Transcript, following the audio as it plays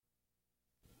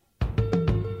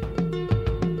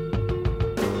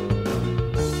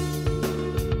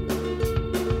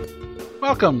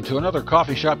Welcome to another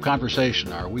Coffee Shop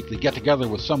Conversation, our weekly get-together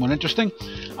with someone interesting.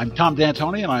 I'm Tom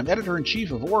D'Antoni, and I'm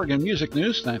editor-in-chief of Oregon Music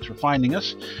News. Thanks for finding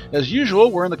us. As usual,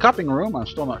 we're in the cupping room, I'm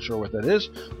still not sure what that is,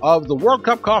 of the World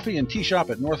Cup Coffee and Tea Shop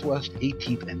at Northwest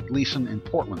 18th and Gleason in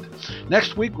Portland.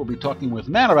 Next week, we'll be talking with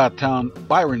Man About Town,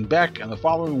 Byron Beck, and the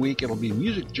following week, it'll be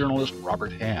music journalist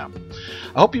Robert Ham.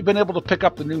 I hope you've been able to pick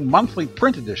up the new monthly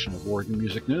print edition of Oregon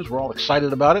Music News. We're all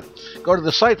excited about it. Go to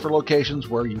the site for locations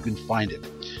where you can find it.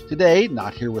 Today,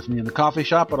 not here with me in the coffee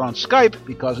shop, but on Skype,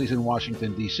 because he's in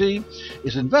Washington, D.C.,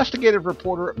 is investigative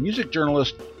reporter, music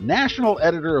journalist, national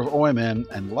editor of OMN,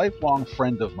 and lifelong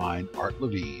friend of mine, Art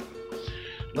Levine.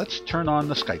 Let's turn on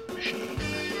the Skype machine.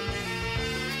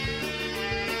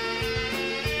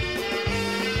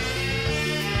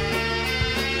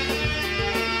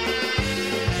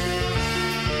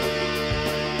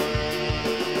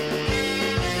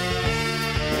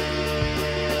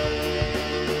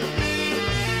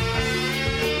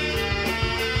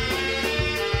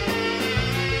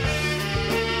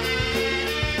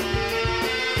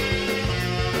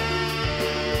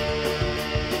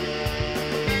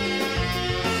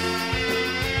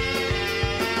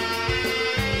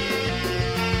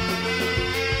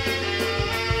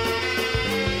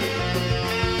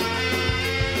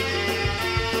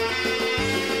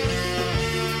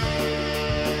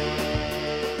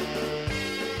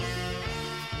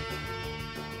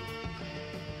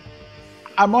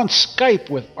 I'm on Skype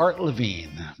with Art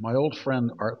Levine, my old friend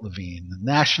Art Levine, the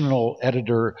national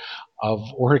editor of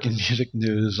Oregon Music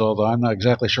News, although I'm not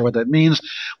exactly sure what that means,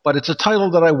 but it's a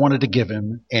title that I wanted to give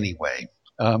him anyway.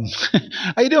 How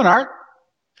you doing, Art?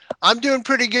 I'm doing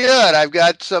pretty good. I've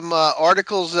got some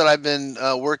articles that I've been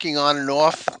working on and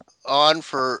off on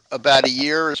for about a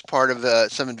year as part of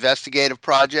some investigative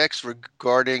projects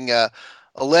regarding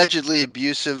allegedly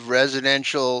abusive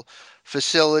residential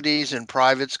facilities and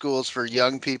private schools for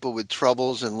young people with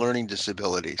troubles and learning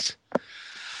disabilities.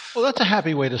 Well, that's a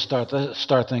happy way to start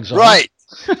things off. Right.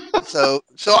 So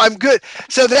I'm good.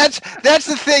 So that's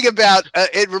the thing about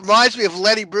it. Reminds me of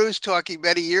Lenny Bruce talking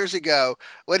many years ago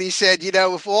when he said, you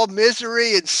know, if all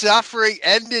misery and suffering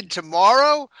ended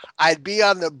tomorrow, I'd be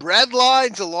on the bread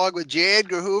lines along with J.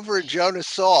 Edgar Hoover and Jonas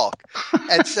Salk.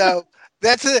 And so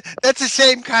that's the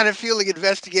same kind of feeling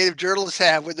investigative journalists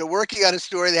have when they're working on a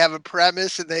story. They have a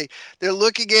premise and they're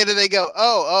looking at it and they go,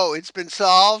 oh, it's been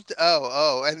solved.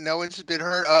 Oh, and no one's been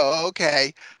hurt. Oh,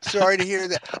 okay. Sorry to hear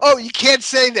that. Oh, you can't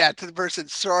say that to the person.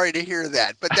 Sorry to hear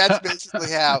that. But that's basically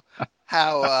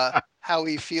how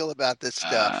we feel about this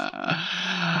stuff.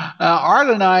 Art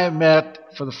and I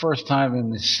met for the first time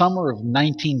in the summer of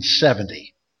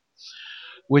 1970,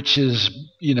 which is,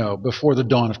 before the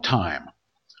dawn of time.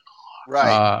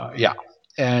 Right. Yeah,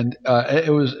 and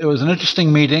it was an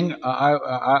interesting meeting. I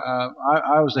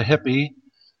was a hippie,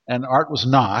 and Art was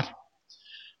not.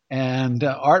 And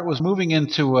Art was moving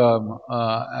into an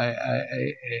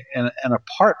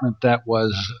apartment that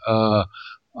was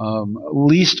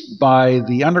leased by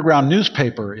the underground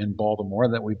newspaper in Baltimore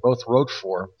that we both wrote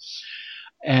for.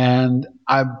 And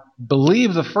I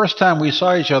believe the first time we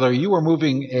saw each other, you were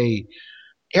moving a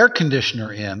air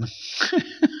conditioner in.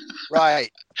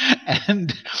 Right.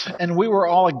 And we were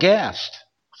all aghast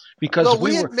because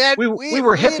we were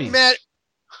hippies.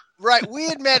 Right, we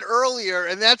had met earlier,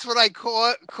 and that's when I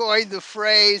coined the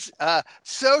phrase,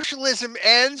 socialism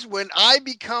ends when I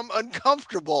become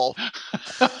uncomfortable.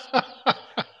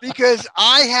 Because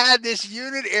I had this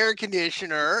unit air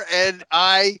conditioner, and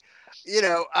I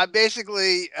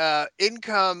basically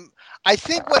income. I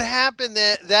think what happened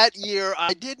that year,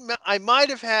 I might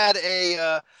have had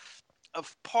a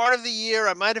part of the year,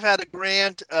 I might have had a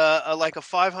grant, like a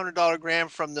 $500 grant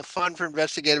from the Fund for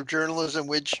Investigative Journalism,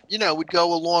 which, would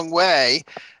go a long way.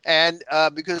 And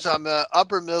because I'm an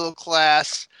upper middle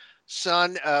class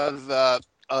son of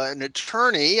an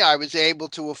attorney, I was able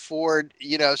to afford,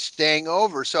 staying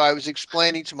over. So I was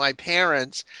explaining to my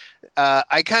parents,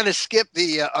 I kind of skipped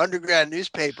the underground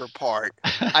newspaper part.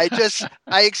 I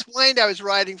explained I was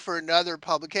writing for another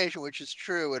publication, which is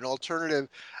true, an alternative,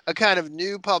 a kind of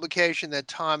new publication that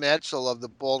Tom Edsall of the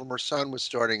Baltimore Sun was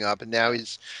starting up. And now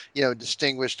he's,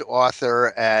 distinguished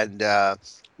author and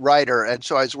writer. And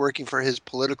so I was working for his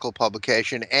political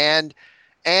publication and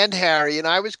Harry. And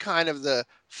I was kind of the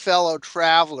fellow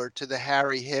traveler to the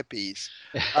Harry hippies,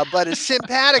 but a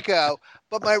simpatico.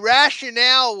 But my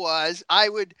rationale was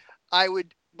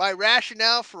my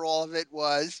rationale for all of it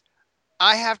was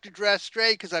I have to dress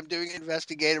straight because I'm doing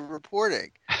investigative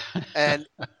reporting.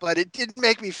 But it didn't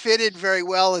make me fit in very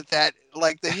well at that,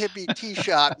 like the hippie tea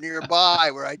shop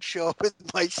nearby where I'd show up with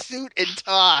my suit and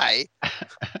tie.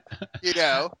 You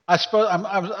know. I suppose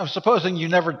I'm supposing you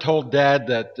never told Dad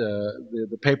that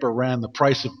the paper ran the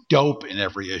price of dope in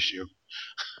every issue.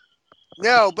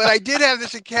 No, but I did have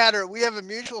this encounter. We have a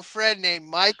mutual friend named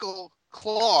Michael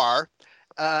Clark,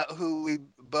 who we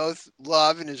both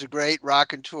love and is a great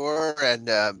raconteur and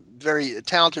very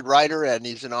talented writer, and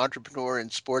he's an entrepreneur in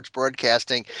sports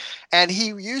broadcasting. And he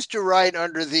used to write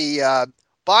under the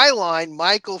byline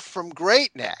Michael from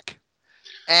Great Neck.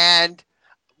 And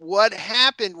what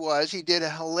happened was he did a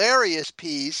hilarious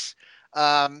piece.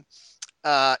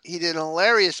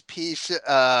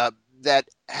 That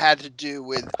had to do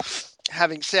with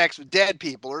having sex with dead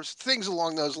people or things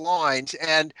along those lines.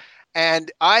 And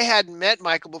I hadn't met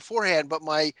Michael beforehand, but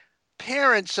my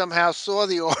parents somehow saw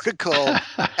the article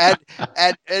and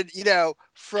you know,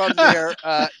 from their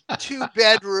two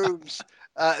bed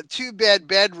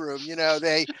bedroom, you know,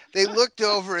 they looked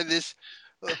over in this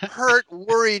hurt,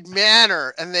 worried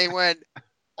manner, and they went,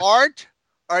 "Art,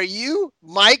 are you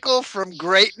Michael from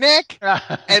Great Neck?"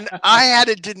 And I had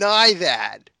to deny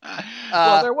that.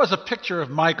 Well, there was a picture of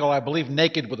Michael, I believe,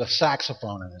 naked with a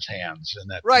saxophone in his hands.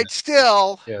 Right,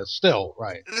 still. Yeah, still,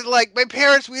 right. Like my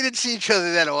parents, we didn't see each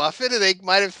other that often, and they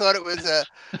might have thought it was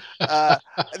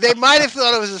they might have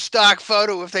thought it was a stock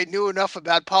photo if they knew enough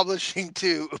about publishing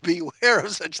to be aware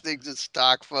of such things as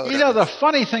stock photos. You know, the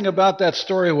funny thing about that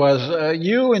story was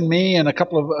you and me and a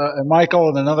couple of Michael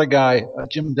and another guy,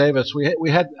 Jim Davis.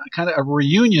 We had kind of a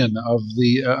reunion of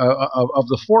the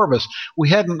four of us. We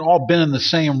hadn't all been in the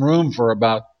same room for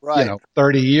about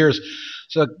 30 years.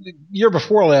 So year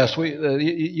before last,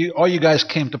 all you guys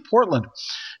came to Portland,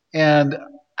 and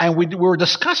we were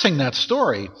discussing that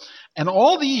story. And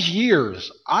all these years,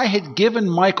 I had given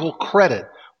Michael credit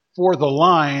for the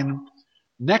line,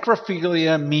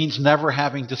 "Necrophilia means never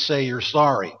having to say you're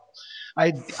sorry."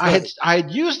 I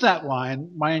had used that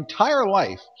line my entire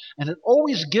life and had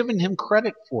always given him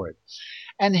credit for it.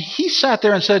 And he sat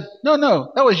there and said, "No,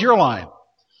 that was your line."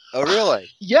 Oh, really?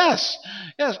 Yes.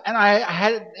 And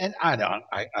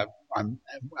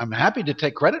I'm happy to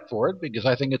take credit for it because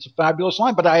I think it's a fabulous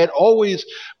line. But I had always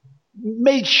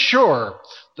made sure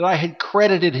that I had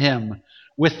credited him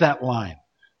with that line.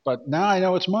 But now I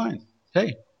know it's mine.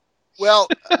 Hey. Well,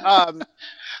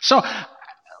 so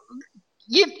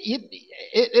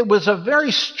it was a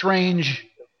very strange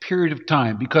period of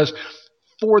time because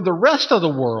for the rest of the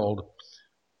world,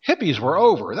 hippies were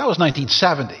over. That was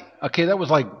 1970. Okay, that was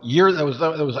like that was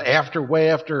way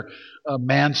after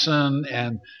Manson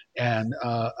and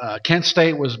Kent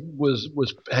State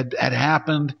had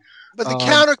happened. But the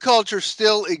counterculture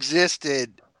still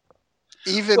existed,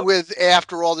 even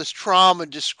after all this trauma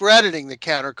discrediting the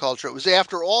counterculture. It was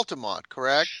after Altamont,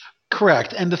 correct?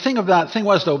 Correct. And the thing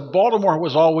was, though, Baltimore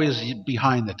was always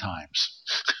behind the times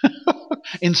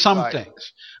in some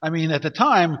things. I mean, at the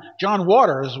time, John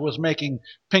Waters was making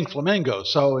Pink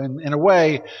Flamingos. So in a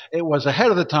way, it was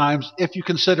ahead of the times if you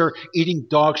consider eating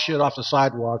dog shit off the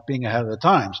sidewalk being ahead of the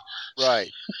times. Right.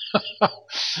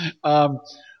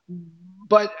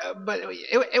 But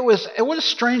it was a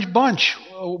strange bunch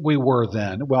we were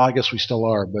then. Well, I guess we still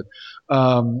are. But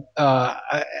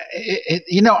I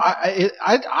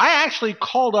actually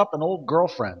called up an old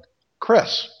girlfriend,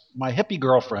 Chris, my hippie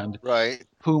girlfriend, right,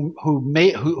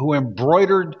 who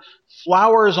embroidered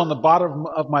flowers on the bottom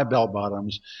of my bell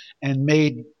bottoms and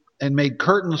made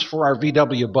curtains for our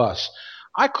VW bus.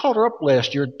 I called her up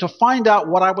last year to find out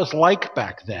what I was like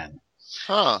back then.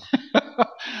 Huh?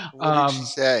 What did she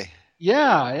say?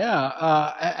 Yeah,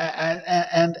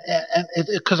 and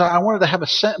because I wanted to have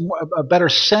a better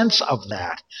sense of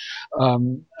that.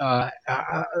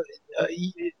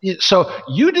 So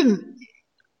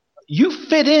you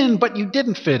fit in, but you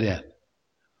didn't fit in.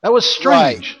 That was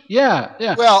strange. Right. Yeah.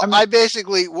 Well, I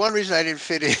basically, one reason I didn't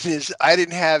fit in is I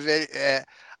didn't have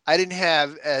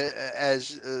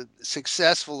as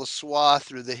successful a swath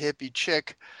through the hippie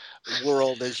chick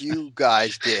world as you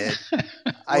guys did.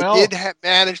 I did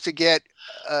manage to get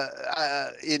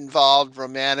involved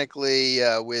romantically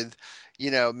with,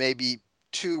 maybe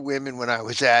two women when I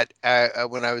was at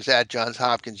Johns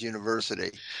Hopkins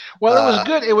University. Well, it was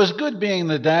good. It was good being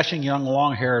the dashing young,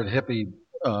 long-haired hippie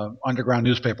underground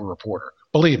newspaper reporter.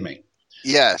 Believe me.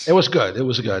 Yes, it was good. It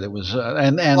was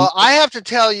and. Well, I have to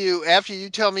tell you, after you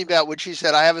tell me about what she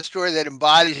said, I have a story that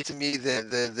embodies to me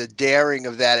the daring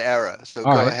of that era. So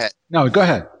go ahead. No, go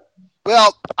ahead.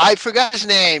 Well, I forgot his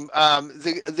name.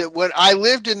 When I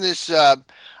lived in this,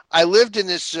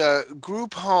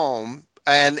 group home,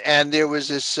 and there was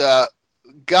this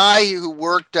guy who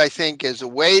worked, I think, as a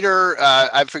waiter.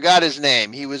 I forgot his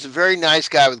name. He was a very nice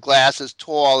guy with glasses,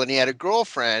 tall, and he had a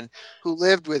girlfriend who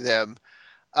lived with him.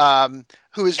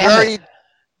 Who was very,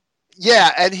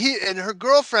 Yeah, and her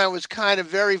girlfriend was kind of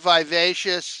very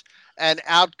vivacious and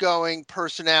outgoing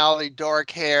personality,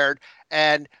 dark haired,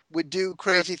 and would do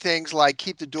crazy things like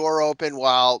keep the door open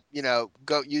while,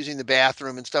 go using the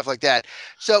bathroom and stuff like that.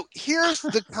 So here's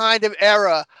the kind of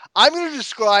era. I'm going to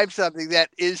describe something that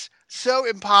is so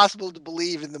impossible to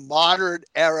believe in the modern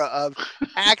era of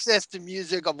access to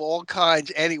music of all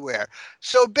kinds anywhere.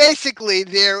 So basically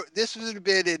this would have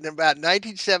been in about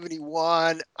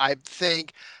 1971, I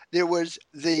think. There was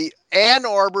the Ann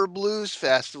Arbor Blues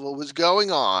Festival was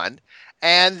going on,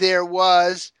 and there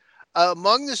was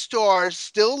among the stars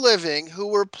still living who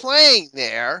were playing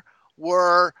there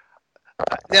were,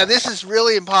 now this is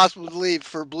really impossible to believe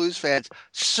for blues fans,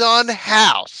 Son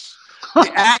House, the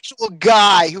actual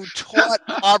guy who taught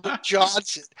Robert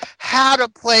Johnson how to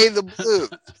play the blues.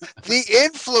 The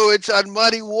influence on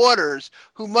Muddy Waters,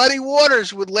 who Muddy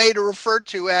Waters would later refer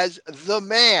to as the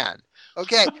man.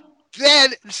 Okay. Then,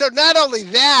 so not only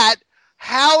that,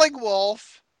 Howling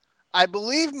Wolf, I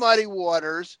believe Muddy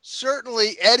Waters,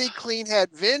 certainly Eddie Cleanhead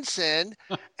Vinson,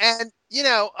 and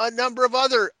a number of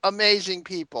other amazing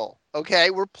people. Okay,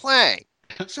 were playing.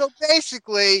 So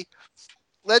basically,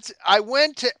 I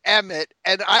went to Emmett,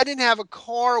 and I didn't have a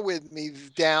car with me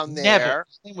down Nevitt. there.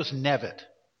 His name was Nevitt.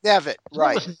 Nevitt, His name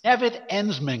right, was Nevitt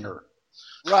Ensminger.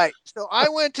 right. So I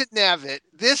went to Nevitt.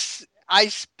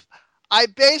 I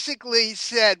basically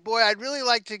said, "Boy, I'd really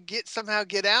like to somehow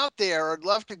get out there. I'd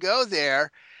love to go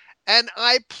there." And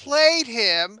I played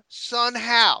him Son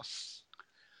House.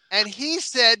 And he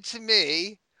said to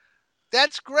me,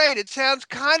 "That's great. It sounds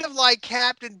kind of like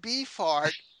Captain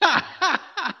Beefheart.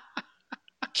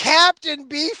 Captain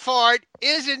Beefheart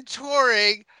isn't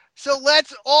touring, so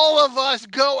let's all of us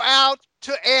go out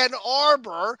to Ann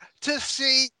Arbor to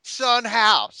see Son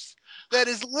House." That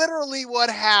is literally what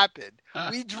happened.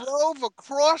 We drove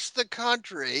across the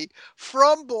country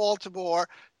from Baltimore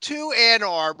to Ann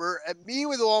Arbor, and me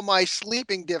with all my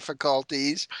sleeping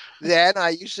difficulties. Then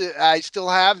I still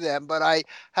have them, but I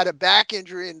had a back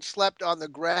injury and slept on the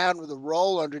ground with a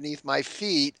roll underneath my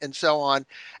feet and so on.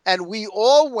 And we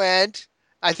all went.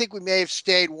 I think we may have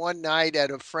stayed one night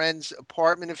at a friend's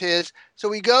apartment of his. So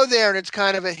we go there and it's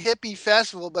kind of a hippie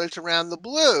festival, but it's around the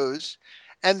blues.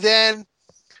 And then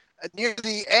near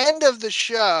the end of the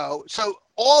show, so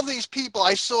all these people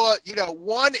I saw,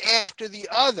 one after the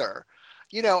other,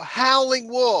 Howling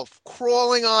Wolf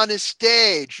crawling on his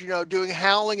stage, doing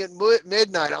Howling at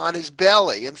Midnight on his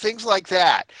belly and things like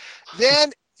that.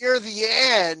 Then near the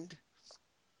end,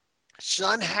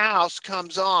 Son House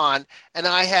comes on, and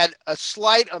I had a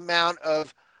slight amount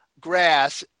of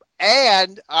grass,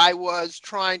 and I was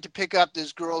trying to pick up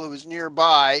this girl who was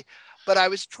nearby, but I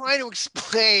was trying to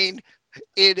explain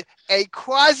in a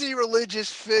quasi-religious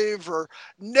fervor,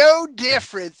 no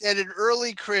different than an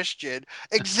early Christian,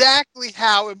 exactly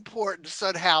how important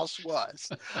Son House was.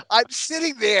 I'm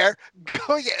sitting there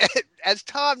going, as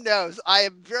Tom knows,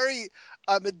 I'm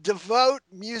a devout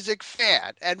music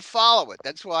fan and follow it.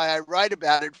 That's why I write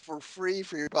about it for free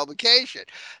for your publication.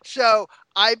 So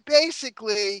I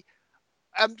basically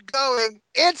am going,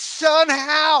 it's Son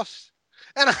House.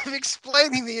 And I'm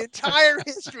explaining the entire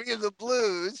history of the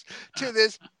blues to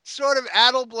this sort of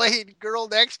Adelblade girl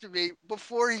next to me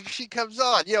before she comes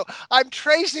on. I'm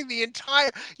tracing the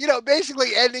entire,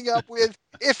 basically ending up with,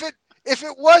 if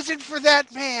it wasn't for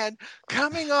that man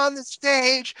coming on the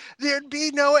stage, there'd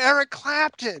be no Eric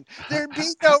Clapton. There'd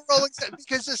be no Rolling Stones,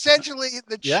 because essentially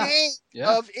the chain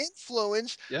of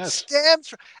influence stems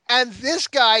from, and this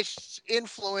guy's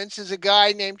influence is a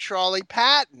guy named Charlie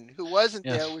Patton, who wasn't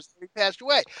there, he passed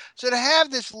away. So to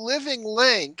have this living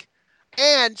link,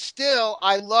 and still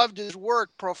I loved his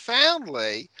work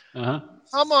profoundly,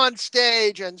 come on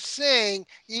stage and sing,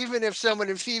 even if someone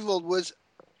enfeebled, was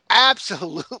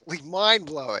absolutely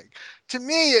mind-blowing. To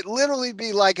me, it literally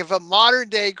be like if a modern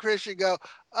day Christian go,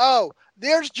 "Oh,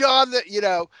 there's John,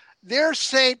 there's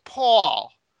St.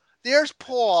 Paul. There's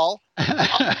Paul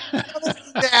now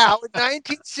in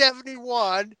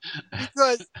 1971,"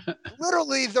 because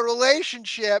literally the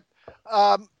relationship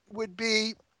would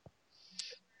be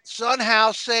Son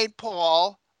House, St.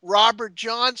 Paul, Robert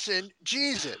Johnson,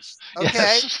 Jesus.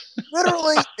 Okay?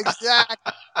 Literally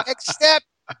exact, except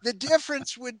the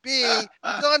difference would be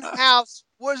Son House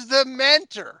was the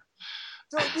mentor.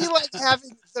 So it'd be like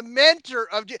having the mentor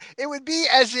of, it would be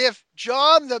as if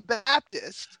John the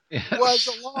Baptist was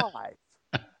alive,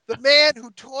 the man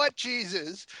who taught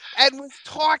Jesus and was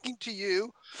talking to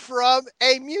you from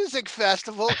a music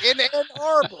festival in Ann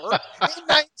Arbor in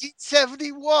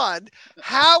 1971.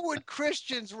 How would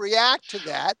Christians react to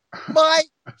that? My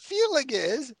feeling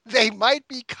is they might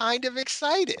be kind of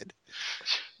excited.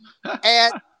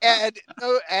 And and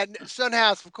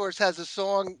Sunhouse, of course, has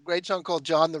a great song called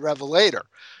John the Revelator.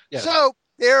 Yes. So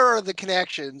there are the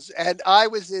connections. And I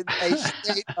was in a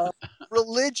state of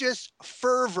religious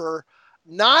fervor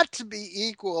not to be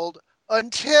equaled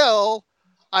until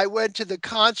I went to the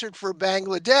concert for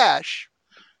Bangladesh.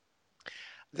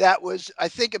 That was, I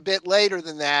think, a bit later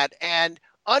than that. And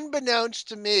unbeknownst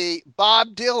to me, Bob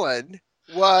Dylan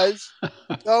was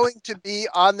going to be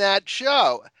on that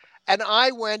show. And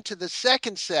I went to the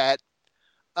second set.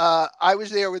 I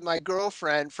was there with my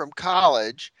girlfriend from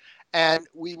college, and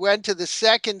we went to the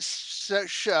second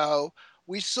show.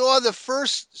 We saw a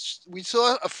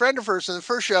friend of hers in the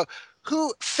first show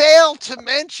who failed to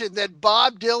mention that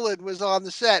Bob Dylan was on the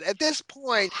set. At this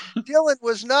point, Dylan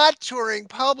was not touring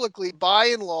publicly by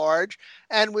and large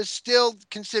and was still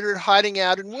considered hiding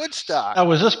out in Woodstock. Now,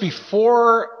 was this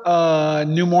before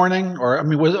New Morning, or I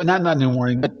mean, was it not New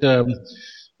Morning, but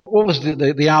what was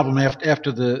the album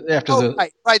after the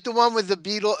right, the one with the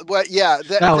Beatles? What? Yeah,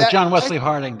 with John Wesley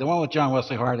Harding, the one with John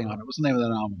Wesley Harding on it. What's the name of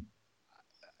that album?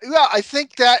 Yeah, I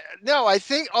think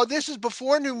this is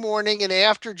before New Morning and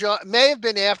after may have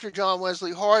been after John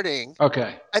Wesley Harding.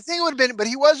 Okay. I think it would have been, but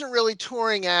he wasn't really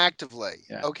touring actively.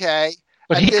 Yeah. Okay.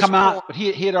 But he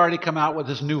had already come out with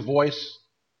his New Voice.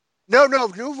 No,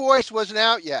 New Voice wasn't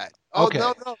out yet. Oh, okay.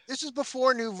 No, this is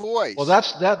before New Voice. Well,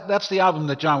 that's the album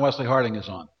that John Wesley Harding is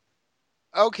on.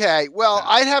 Okay. Well, yeah.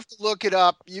 I'd have to look it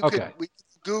up. We could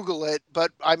Google it, but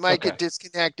I might get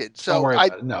disconnected. So don't worry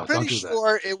about it. No, pretty don't do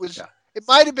sure that. It was. Yeah. It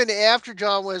might have been after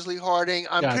John Wesley Harding.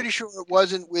 I'm pretty sure it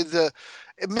wasn't with the.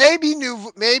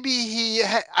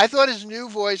 I thought his New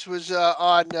Voice was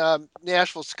on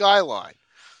Nashville Skyline,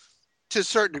 to a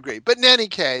certain degree. But in any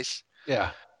case.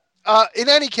 Yeah.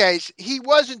 He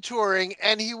wasn't touring,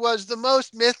 and he was the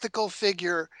most mythical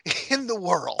figure in the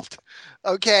world,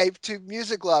 okay, to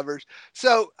music lovers.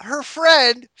 So her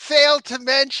friend failed to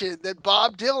mention that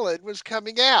Bob Dylan was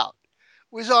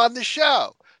on the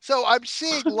show. So I'm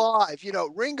seeing live,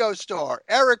 Ringo Starr,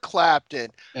 Eric Clapton,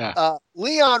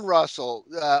 Leon Russell,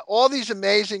 all these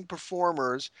amazing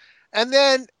performers. And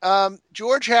then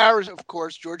George Harrison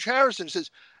says,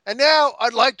 and now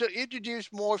I'd like to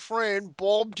introduce my friend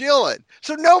Bob Dylan.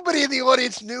 So nobody in the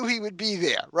audience knew he would be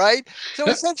there, right? So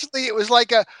essentially, it was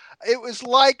like a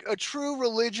true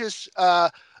religious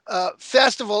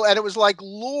festival, and it was like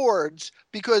Lourdes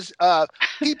because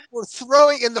people were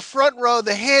throwing in the front row.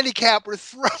 The handicapped were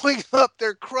throwing up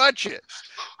their crutches,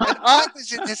 and I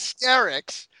was in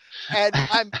hysterics. And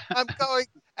I'm going.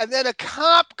 And then a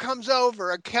cop comes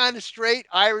over, a kind of straight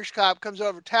Irish cop comes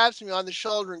over, taps me on the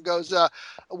shoulder and goes,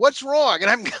 what's wrong?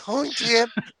 And I'm going to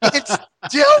him, it's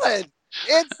Dylan.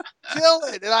 It's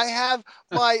Dylan. And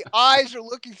my eyes are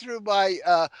looking through my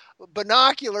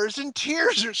binoculars and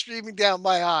tears are streaming down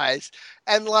my eyes.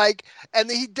 And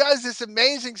he does this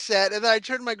amazing set. And then I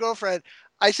turn to my girlfriend.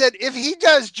 I said, if he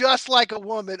does Just Like a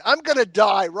Woman, I'm going to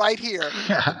die right here.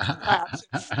 And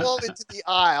fall into the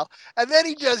aisle. And then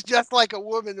he does Just Like a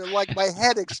Woman and my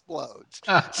head explodes.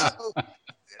 So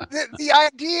the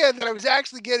idea that I was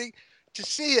actually getting to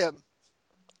see him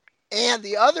and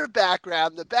the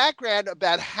background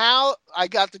about how I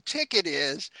got the ticket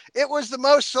it was the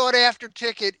most sought after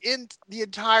ticket in the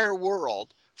entire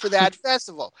world. For that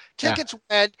festival. Tickets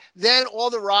went, then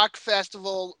all the rock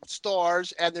festival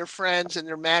stars and their friends and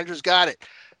their managers got it.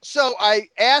 So I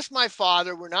asked my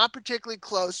father, we're not particularly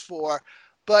close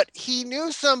but he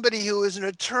knew somebody who was an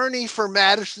attorney for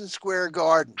Madison Square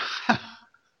Garden.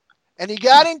 And he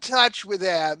got in touch with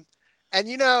them. And,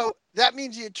 that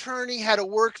means the attorney had to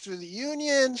work through the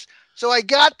unions. So I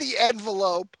got the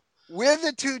envelope with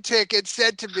the 2 tickets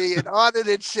sent to me, and on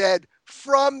it said,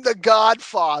 from the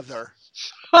Godfather.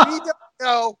 We don't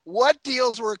know what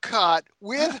deals were cut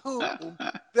with whom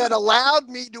that allowed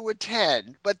me to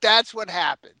attend, but that's what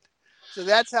happened. So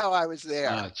that's how I was there.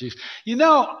 Oh, geez.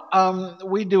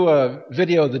 We do a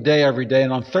video of the day every day,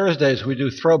 and on Thursdays we do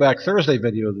Throwback Thursday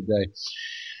video of the day.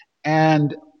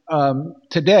 And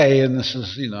today, and this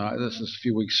is a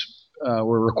few weeks.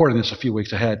 We're recording this a few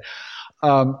weeks ahead.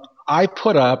 I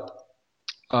put up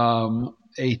an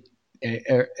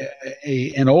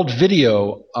old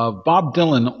video of Bob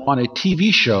Dylan on a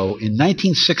TV show in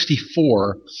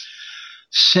 1964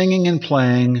 singing and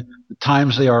playing The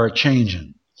Times They Are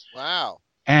A-Changin'. Wow.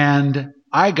 And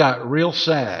I got real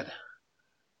sad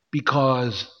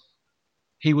because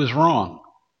he was wrong.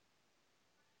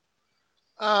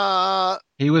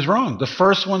 He was wrong. The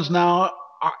first ones now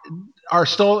are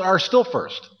still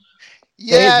first.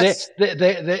 Yes. They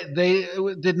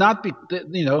did not be,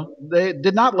 they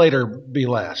did not later be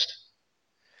last.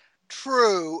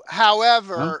 True.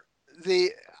 However,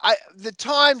 the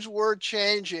times were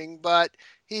changing, but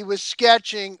he was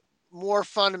sketching more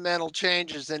fundamental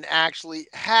changes than actually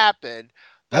happened.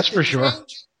 That's But the for sure.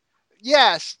 change,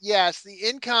 yes, yes, the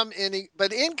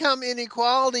but income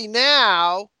inequality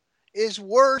now is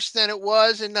worse than it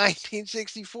was in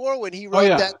 1964 when he Oh wrote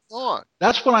yeah, that song.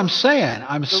 that's what I'm saying.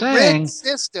 The rigged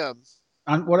system.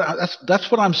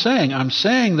 That's what I'm saying. I'm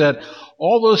saying that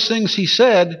all those things he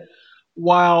said,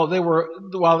 while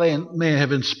they may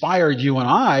have inspired you and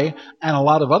I and a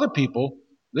lot of other people,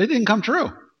 they didn't come true.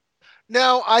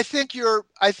 No, I think you're,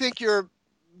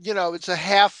 it's a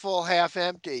half full, half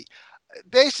empty.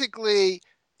 Basically,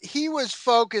 he was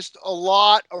focused a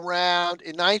lot around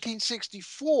in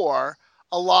 1964,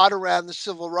 a lot around the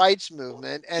civil rights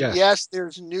movement. And Yes. yes,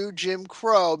 there's new Jim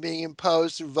Crow being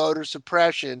imposed through voter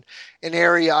suppression, an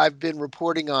area I've been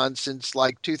reporting on since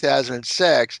like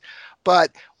 2006.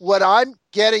 But what I'm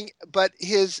getting, but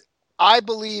I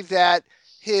believe that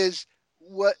his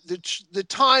what the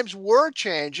times were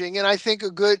changing, and I think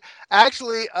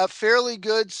actually a fairly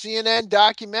good CNN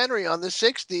documentary on the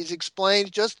 60s explains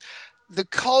just the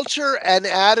culture and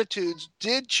attitudes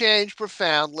did change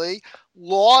profoundly.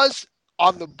 Laws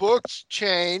on the books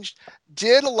changed,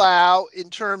 did allow, in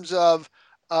terms of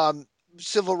um,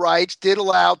 civil rights, did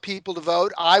allow people to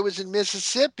vote. I was in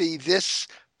Mississippi this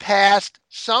past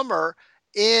summer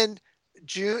in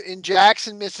in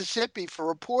Jackson, Mississippi, for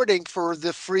reporting for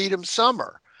the Freedom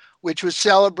Summer, which was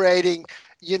celebrating,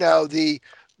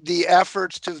 the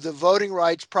efforts to the Voting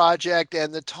Rights Project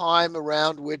and the time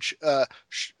around which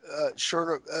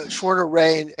Shorter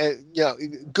Ray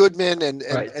and Goodman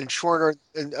Right. and Shorter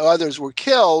and others were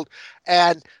killed,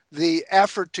 and the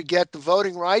effort to get the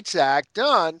Voting Rights Act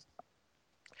done.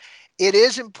 It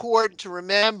is important to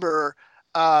remember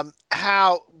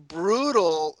how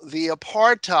brutal the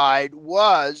apartheid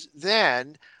was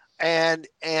then, and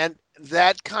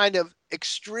that kind of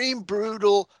extreme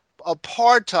brutal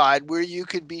apartheid where you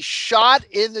could be shot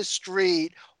in the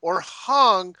street or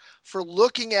hung for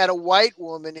looking at a white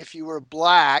woman if you were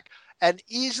black and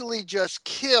easily just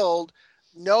killed,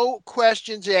 no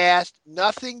questions asked,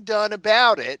 nothing done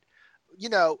about it,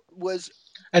 was.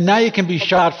 And now you can be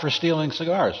shot for stealing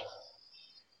cigars.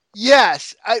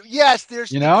 Yes, yes.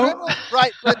 There's You the know, criminal,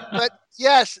 right? But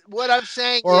yes, what I'm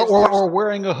saying or, is or there's or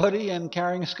wearing a hoodie and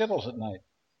carrying Skittles at night.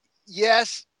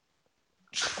 yes,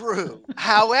 true.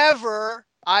 However,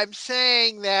 I'm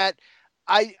saying that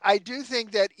I do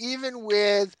think that even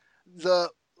with the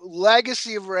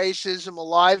legacy of racism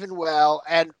alive and well,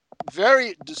 and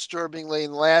very disturbingly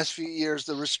in the last few years,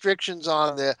 the restrictions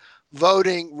on the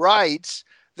voting rights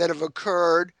that have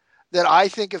occurred that I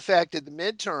think affected the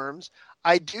midterms,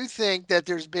 I do think that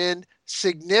there's been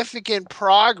significant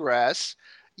progress,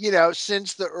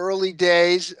 since the early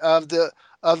days of the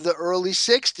early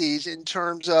 60s in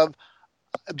terms of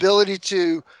ability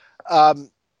to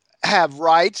um, have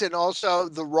rights, and also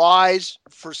the rise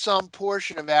for some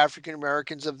portion of African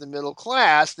Americans of the middle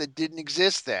class that didn't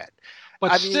exist then.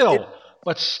 But I mean, still,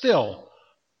 but still,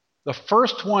 the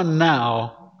first one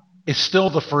now is still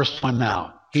the first one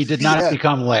now. He did not yeah,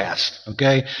 become last.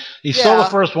 Okay, he's still the yeah,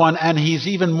 first one, and he's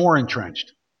even more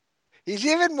entrenched. he's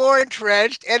even more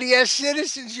entrenched, and he has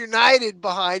Citizens United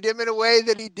behind him in a way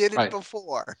that he didn't Right.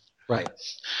 before. Right.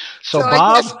 So, So I Bob,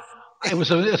 guess,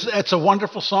 it's a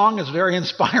wonderful song. It's very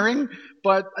inspiring,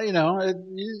 but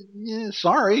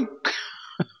sorry.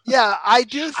 yeah, I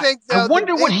do think I though the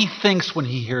wonder what big he thinks when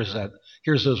he hears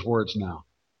those words now.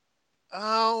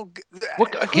 oh,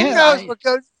 What who again? knows what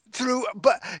goes through,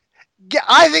 but yeah,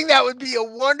 I think that would be a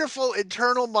wonderful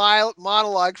internal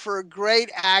monologue for a great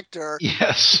actor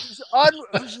Yes.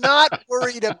 who's not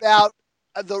worried about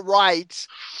the rights,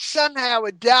 somehow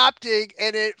adopting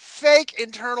a fake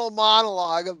internal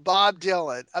monologue of Bob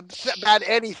Dylan about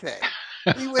anything.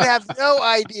 We would have no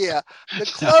idea. The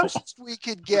No. closest we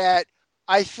could get,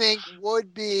 I think,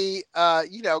 would be,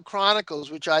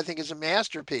 Chronicles, which I think is a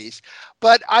masterpiece.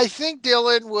 But I think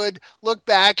Dylan would look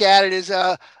back at it as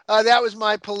that was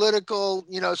my political,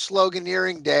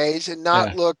 sloganeering days, and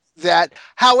not Yeah. look that.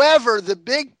 However, the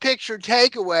big picture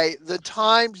takeaway, the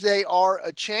times they are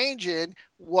a changing,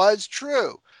 was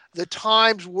true. The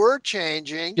times were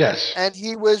changing, Yes. and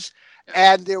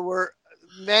and there were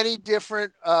many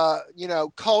different,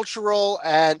 cultural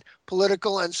and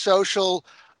political and social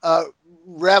uh,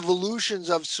 revolutions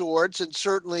of sorts, and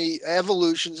certainly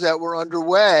evolutions that were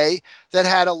underway that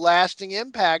had a lasting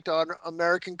impact on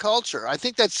American culture. I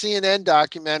think that CNN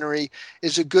documentary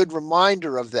is a good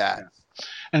reminder of that. Yeah.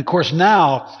 And of course,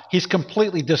 now he's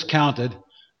completely discounted,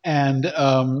 and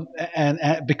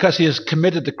because he has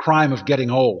committed the crime of getting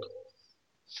old.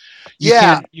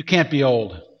 Yeah, You can't be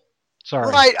old. Sorry.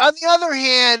 Right. On the other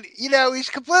hand, he's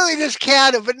completely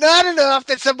discounted, but not enough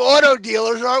that some auto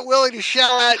dealers aren't willing to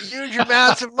shell out huge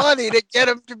amounts of money to get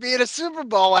him to be in a Super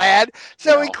Bowl ad.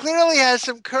 So he Well, clearly has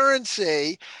some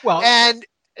currency, well, and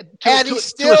to he's to a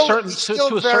still certain he's still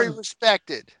to a very certain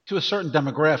respected. to a certain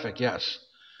demographic, yes.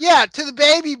 Yeah, to the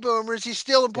baby boomers, he's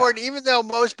still Yeah. important, even though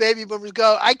most baby boomers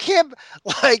go. I can't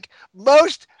like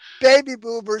most baby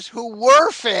boomers who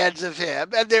were fans of him,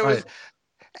 Right.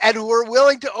 and who were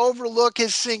willing to overlook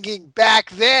his singing back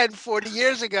then, 40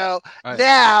 years ago, Right.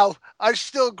 now are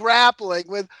still grappling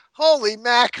with, holy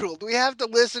mackerel, do we have to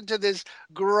listen to this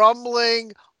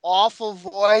grumbling, awful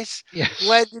voice Yes.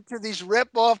 blended to these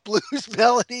rip-off blues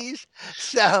melodies?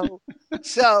 So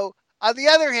on the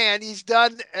other hand, he's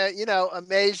done,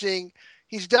 amazing.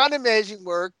 He's done amazing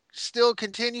work. Still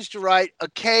continues to write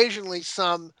occasionally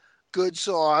some good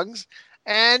songs,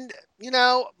 and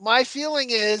my feeling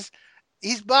is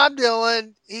he's Bob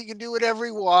Dylan. He can do whatever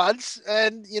he wants,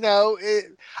 and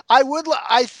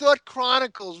I thought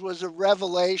Chronicles was a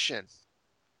revelation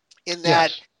in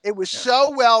that Yes. it was Yes. so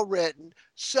well written,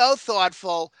 so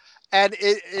thoughtful, and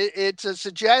it's a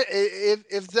suggest.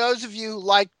 If those of you who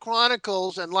like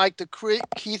Chronicles and like the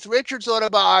Keith Richards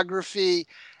autobiography,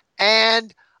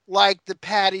 and like the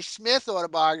Patti Smith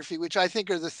autobiography, which I think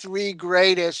are the three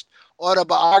greatest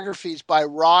autobiographies by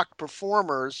rock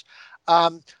performers.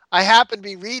 I happen to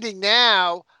be reading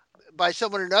now by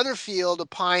someone in another field, a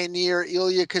pioneer,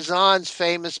 Ilya Kazan's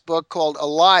famous book called A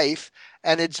Life,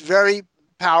 and it's very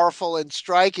powerful and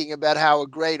striking about how a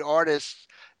great artist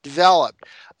developed.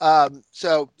 I'm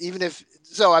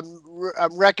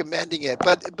recommending it,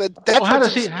 but that Well, how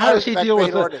puts does him he how aside does as he about deal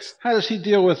with great artists.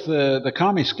 the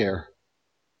commie scare?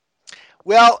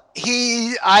 Well,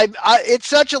 it's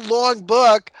such a long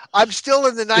book. I'm still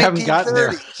in the You haven't gotten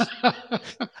there.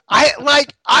 1930s.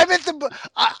 I'm at the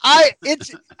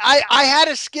I had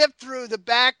to skip through the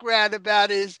background about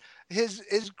his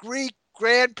Greek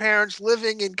grandparents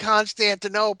living in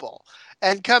Constantinople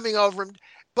and coming over,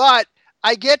 but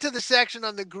I get to the section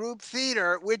on the group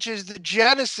theater, which is the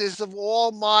genesis of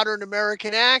all modern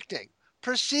American acting,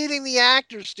 preceding the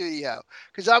actor studio,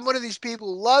 because I'm one of these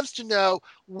people who loves to know,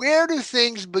 where do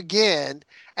things begin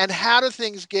and how do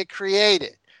things get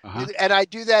created? Uh-huh. And I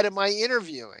do that in my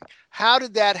interviewing. How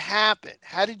did that happen?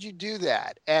 How did you do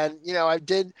that? And I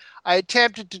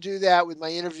attempted to do that with my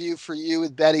interview for you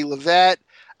with Betty LaVette.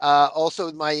 Also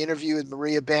with my interview with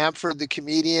Maria Bamford, the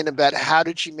comedian, about how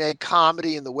did she make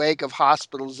comedy in the wake of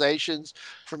hospitalizations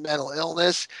for mental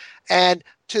illness. And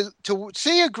to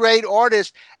see a great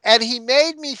artist, and he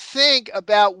made me think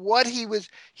about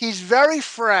he's very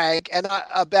frank and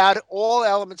about all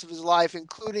elements of his life,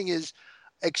 including his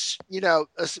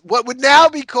what would now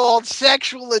be called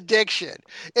sexual addiction.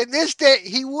 In this day,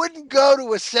 he wouldn't go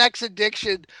to a sex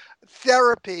addiction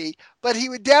therapy, but he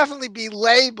would definitely be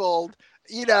labeled,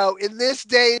 in this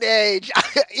day and age.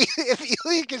 If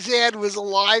Elia Kazan was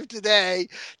alive today,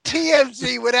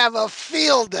 TMZ would have a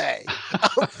field day,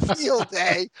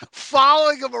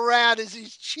 following him around as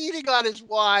he's cheating on his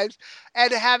wives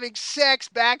and having sex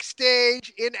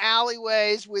backstage in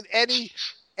alleyways with any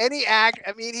act.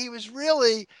 I mean, he was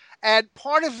really, and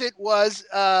part of it was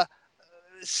a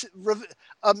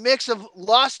mix of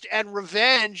lust and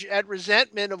revenge and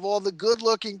resentment of all the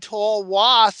good-looking tall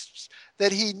wasps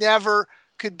that he never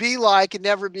could be like and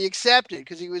never be accepted,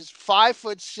 because he was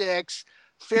 5'6",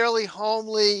 fairly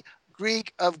homely,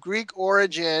 of Greek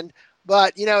origin.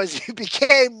 But as he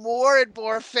became more and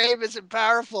more famous and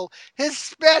powerful, his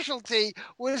specialty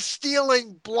was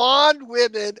stealing blonde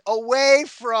women away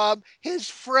from his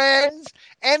friends,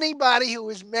 anybody who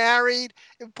was married.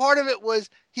 And part of it was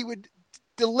he would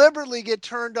deliberately get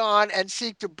turned on and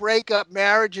seek to break up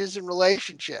marriages and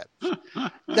relationships.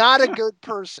 Not a good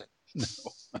person, No.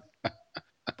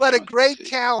 but a great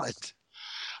talent.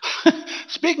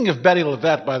 Speaking of Betty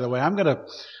LaVette, by the way, I'm going to,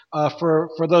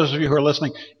 for those of you who are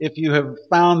listening, if you have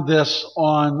found this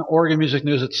on Oregon Music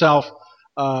News itself,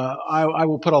 I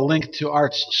will put a link to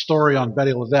Art's story on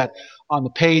Betty LaVette on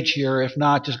the page here. If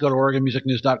not, just go to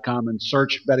OregonMusicNews.com and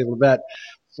search Betty LaVette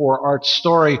for Art's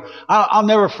story. I'll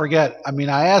never forget. I mean,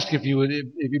 I asked if you'd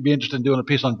be interested in doing a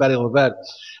piece on Betty LaVette,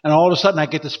 and all of a sudden I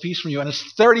get this piece from you, and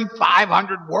it's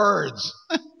 3,500 words,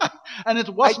 and it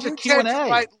wasn't a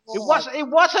Q&A. It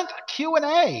wasn't a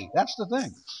Q&A. That's the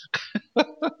thing.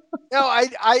 No, I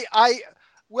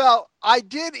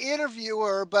did interview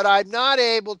her, but I'm not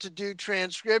able to do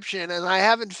transcription, and I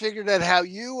haven't figured out how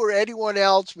you or anyone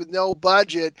else with no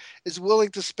budget is willing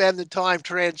to spend the time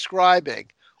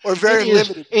transcribing, or very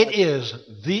limited.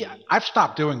 I've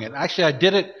stopped doing it. Actually, I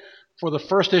did it for the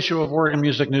first issue of Oregon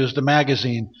Music News, the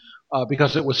magazine,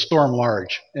 because it was storm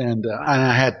large, and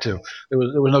I had to. There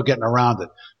was no getting around it.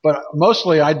 But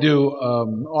mostly I do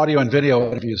audio and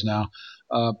video interviews now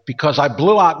because I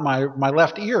blew out my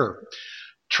left ear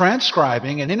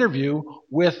transcribing an interview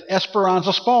with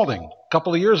Esperanza Spalding a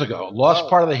couple of years ago. Lost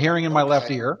part of the hearing in my left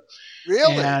ear.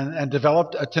 Really? And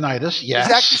developed a tinnitus. Yes.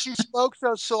 Is that because you spoke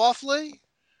so softly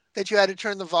that you had to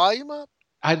turn the volume up?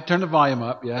 I had to turn the volume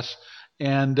up. Yes.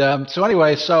 And so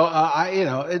anyway,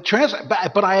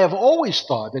 but I have always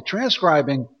thought that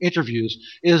transcribing interviews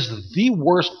is the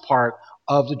worst part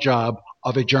of the job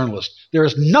of a journalist. There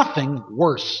is nothing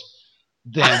worse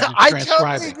than transcribing. I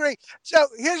totally agree. So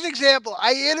here's an example.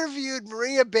 I interviewed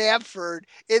Maria Bamford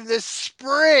in the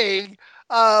spring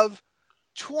of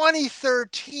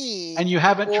 2013, and you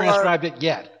haven't transcribed it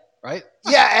yet, right?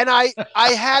 Yeah, and I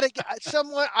had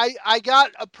I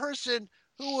got a person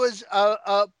who was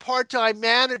a part-time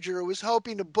manager who was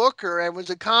hoping to book her and was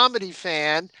a comedy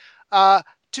fan to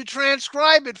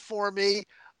transcribe it for me,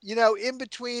 in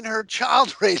between her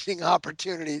child raising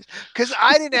opportunities, because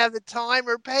I didn't have the time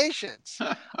or patience.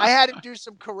 I had to do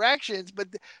some corrections,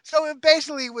 so it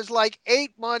basically was like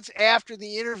 8 months after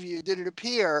the interview did it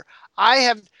appear. I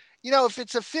have, if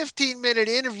it's a 15-minute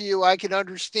interview, I can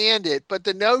understand it, but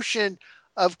the notion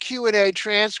of Q&A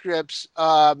transcripts,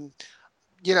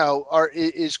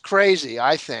 is crazy,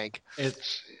 I think.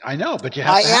 I know, but you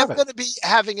have to have it. I am going to be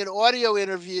having an audio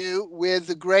interview with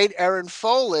the great Erin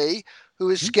Foley, who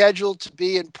is scheduled to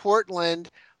be in Portland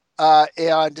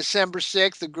on December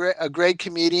 6th, a great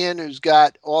comedian who's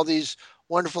got all these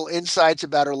wonderful insights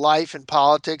about her life and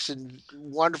politics, and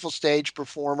wonderful stage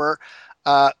performer,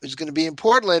 who's going to be in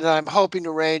Portland, and I'm hoping to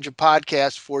arrange a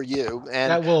podcast for you. And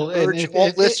that will urge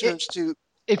all listeners to...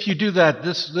 If you do that,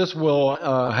 this will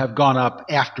have gone up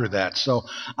after that. So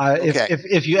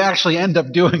if you actually end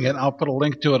up doing it, I'll put a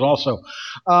link to it also.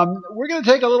 We're going to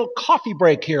take a little coffee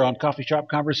break here on Coffee Shop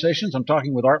Conversations. I'm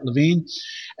talking with Art Levine,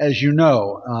 as you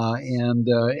know, and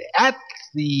at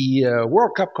the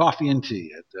World Cup Coffee and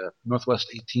Tea at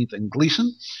Northwest 18th and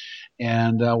Gleason.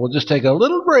 And we'll just take a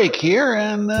little break here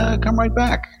and come right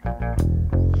back.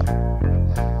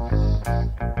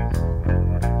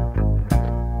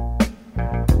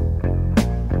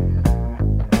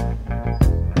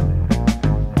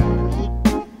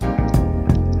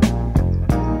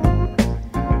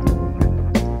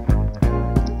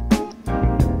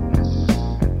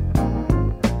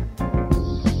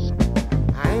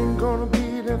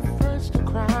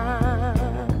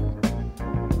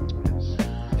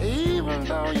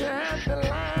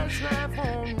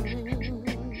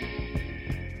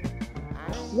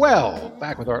 Well,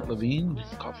 back with Art Levine,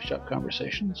 Coffee Shop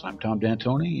Conversations. I'm Tom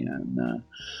D'Antoni, and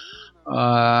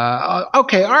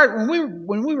okay, Art.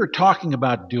 When we were talking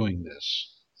about doing this,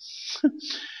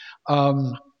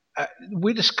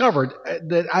 we discovered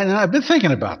that I've been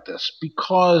thinking about this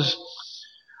because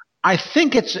I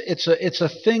think it's a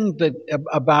thing that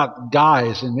about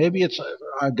guys, and maybe it's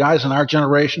guys in our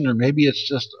generation, or maybe it's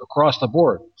just across the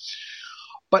board.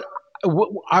 But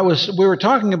we were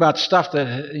talking about stuff that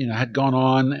had gone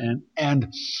on,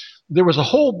 and there was a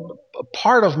whole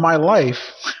part of my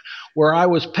life where I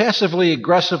was passively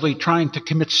aggressively trying to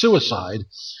commit suicide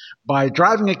by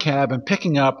driving a cab and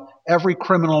picking up every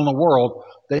criminal in the world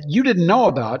that you didn't know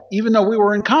about, even though we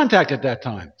were in contact at that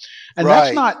time. And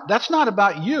right. that's not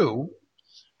about you,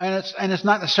 and it's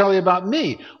not necessarily about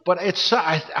me, but I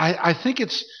think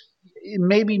it's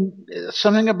maybe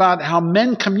something about how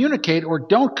men communicate or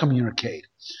don't communicate,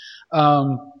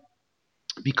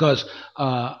 because so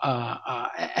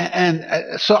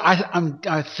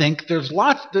I think there's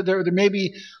there may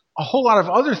be a whole lot of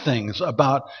other things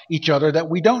about each other that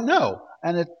we don't know,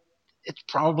 and it's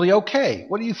probably okay.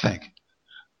 What do you think?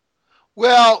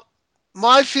 Well,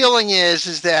 my feeling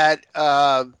is that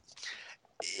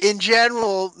in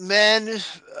general, men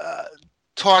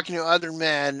talking to other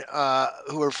men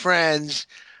who are friends,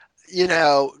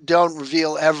 don't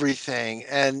reveal everything.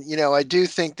 And, I do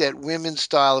think that women's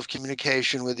style of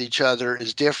communication with each other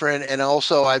is different. And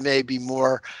also I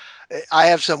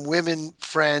have some women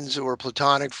friends who are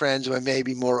platonic friends who I may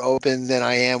be more open than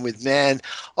I am with men.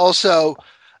 Also,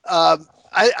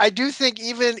 I do think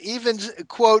even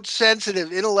quote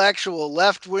sensitive, intellectual,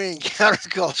 left-wing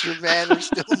counterculture men are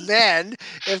still men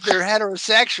if they're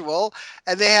heterosexual,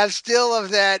 and they have still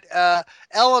of that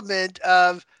element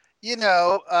of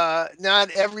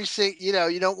not every you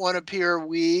don't want to appear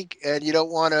weak, and you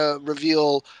don't want to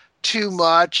reveal too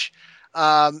much,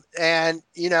 and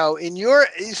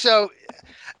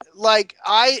like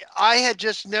I had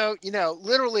just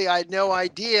literally I had no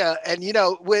idea. And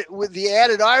with the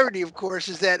added irony, of course,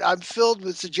 is that I'm filled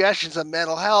with suggestions on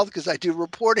mental health because I do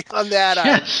reporting on that. I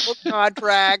have a book Yes.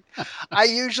 contract. I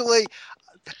usually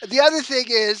The other thing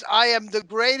is, I am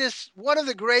one of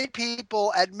the great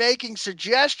people at making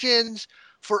suggestions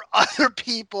for other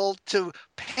people to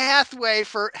pathway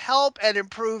for help and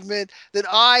improvement that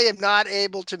I am not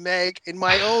able to make in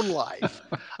my own life.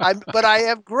 But I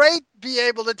am great be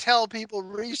able to tell people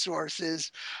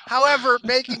resources. However,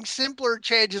 making simpler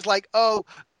changes like,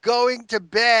 going to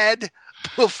bed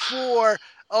before,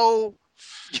 oh,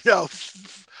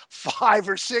 5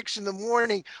 or 6 in the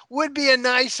morning would be a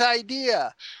nice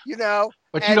idea, you know.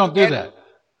 But you and don't do and that.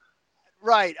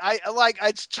 right, I like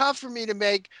it's tough for me to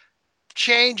make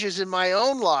changes in my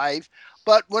own life,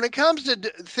 but when it comes to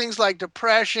things like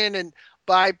depression and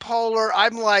bipolar,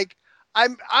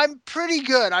 I'm pretty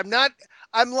good.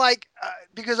 I'm like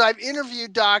because I've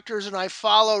interviewed doctors and I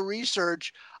follow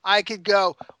research. I could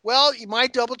go, well, you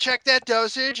might double check that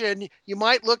dosage and you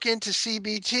might look into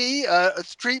CBT, a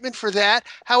treatment for that.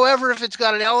 However, if it's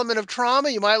got an element of trauma,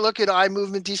 you might look at eye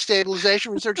movement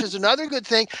destabilization. Research is another good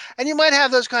thing. And you might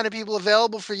have those kind of people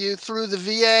available for you through the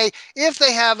VA if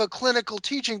they have a clinical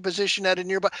teaching position at a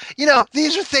nearby.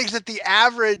 These are things that the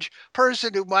average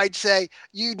person who might say,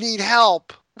 you need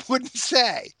help, wouldn't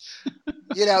say.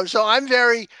 So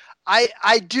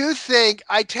I do think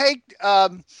I take,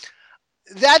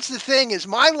 that's the thing is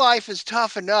my life is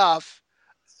tough enough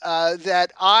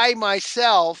that I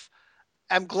myself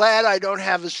am glad I don't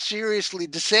have a seriously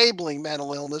disabling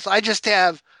mental illness. I just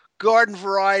have garden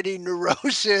variety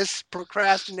neurosis,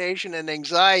 procrastination, and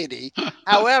anxiety.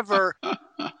 However,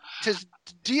 to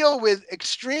deal with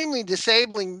extremely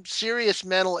disabling, serious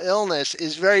mental illness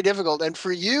is very difficult. And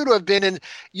for you to have been in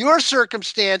your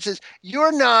circumstances,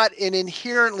 you're not an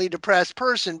inherently depressed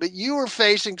person, but you were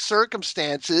facing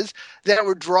circumstances that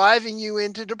were driving you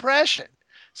into depression.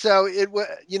 So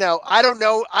I don't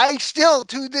know. I still,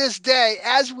 to this day,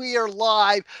 as we are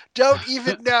live, don't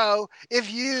even know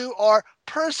if you are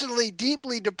personally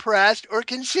deeply depressed or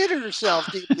consider yourself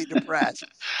deeply depressed,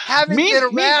 having been Me,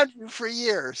 me. around you for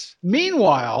years.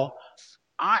 Meanwhile,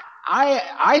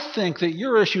 I think that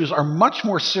your issues are much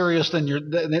more serious than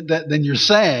you're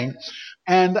saying,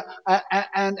 and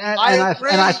I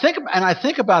agree. I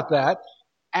think about that,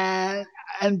 and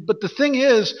but the thing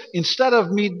is, instead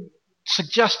of me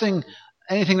suggesting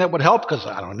anything that would help, because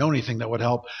I don't know anything that would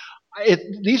help,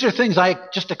 these are things I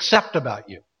just accept about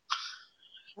you.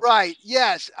 Right.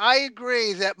 Yes, I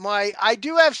agree that I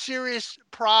do have serious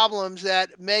problems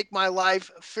that make my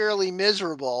life fairly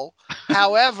miserable.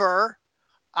 However,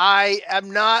 I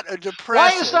am not a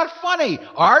Why is depressive. that funny,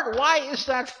 Art? Why is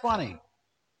that funny?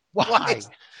 Why Why? is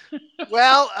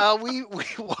Well, we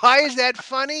why is that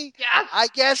funny? Yes. I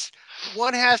guess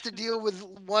one has to deal with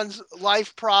one's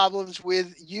life problems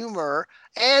with humor,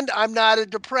 and I'm not a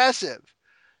depressive.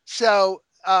 So,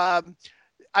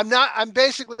 I'm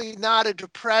basically not a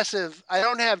depressive. I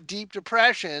don't have deep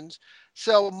depressions.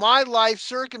 So my life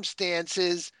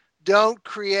circumstances don't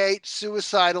create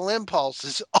suicidal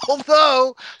impulses,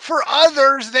 although for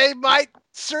others they might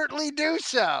certainly do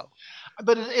so.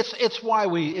 But it's why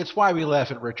we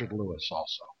laugh at Richard Lewis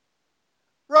also.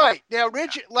 Right. Now,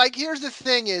 Richard, like, here's the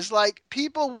thing is like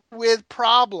people with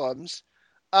problems,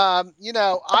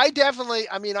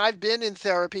 I mean, I've been in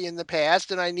therapy in the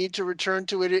past and I need to return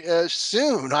to it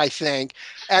soon, I think.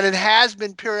 And it has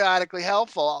been periodically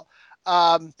helpful.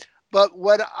 Um, but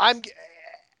what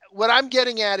I'm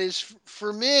getting at is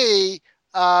for me,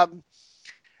 um,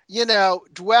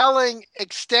 dwelling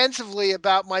extensively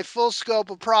about my full scope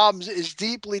of problems is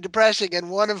deeply depressing. And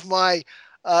one of my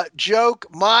joke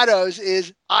mottos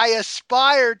is I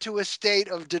aspire to a state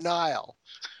of denial.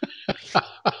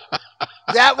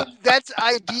 That's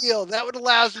ideal. That would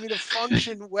allows me to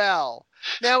function well.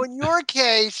 Now, in your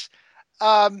case,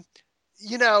 um,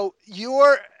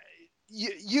 you're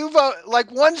you've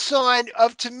like one sign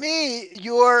of to me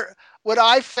your what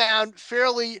I found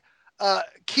fairly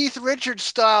Keith Richards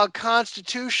style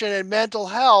constitution and mental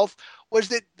health was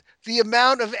that the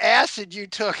amount of acid you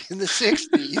took in the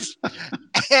 60s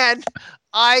and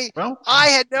I Well, I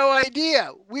had no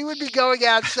idea. We would be going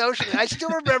out socially. I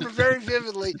still remember very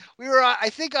vividly. We were, I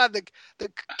think, on the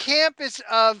campus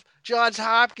of Johns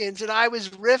Hopkins, and I was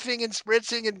riffing and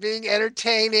spritzing and being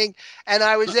entertaining. And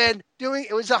I was then doing.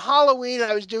 It was a Halloween.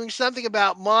 I was doing something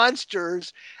about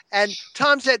monsters. And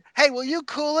Tom said, "Hey, will you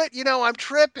cool it? I'm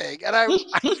tripping." And I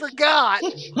forgot.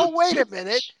 Oh, wait a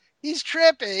minute. he's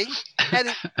tripping,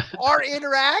 and our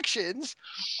interactions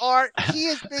he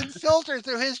is being filtered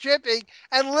through his tripping,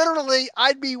 and literally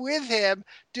I'd be with him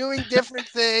doing different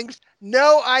things.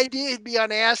 No idea he'd be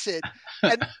on acid.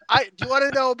 And do you want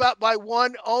to know about my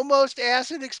one almost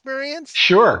acid experience?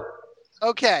 Sure.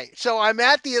 Okay, so I'm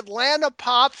at the Atlanta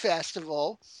Pop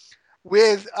Festival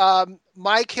with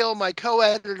Mike Hill, my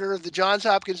co-editor of the Johns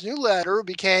Hopkins News Letter, who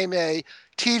became a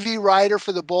TV writer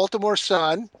for the Baltimore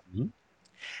Sun. Mm-hmm.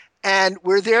 And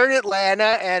we're there in Atlanta,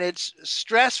 and it's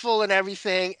stressful and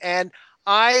everything. And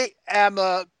I am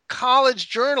a college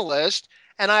journalist,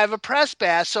 and I have a press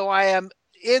pass, so I am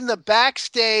in the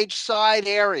backstage side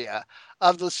area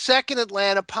of the second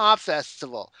Atlanta Pop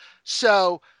Festival.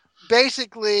 So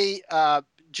basically,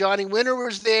 Johnny Winter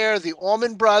was there, the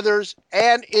Allman Brothers,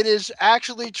 and it is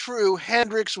actually true,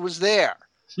 Hendrix was there,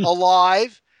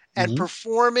 alive and Mm-hmm.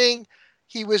 performing.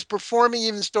 He was performing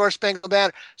even Star Spangled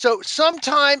Banner. So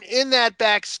sometime in that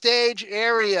backstage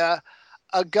area,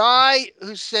 a guy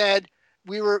who said,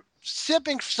 we were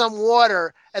sipping some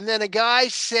water, and then a guy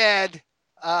said,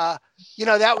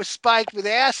 that was spiked with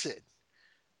acid.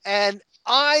 And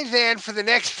I then, for the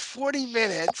next 40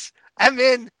 minutes, am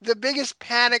in the biggest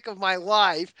panic of my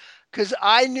life because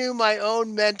I knew my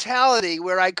own mentality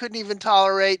where I couldn't even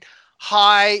tolerate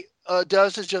high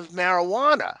dosage of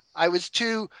marijuana. I was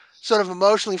too sort of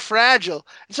emotionally fragile.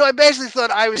 And so I basically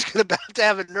thought I was about to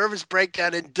have a nervous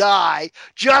breakdown and die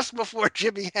just before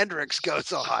Jimi Hendrix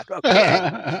goes on. Okay.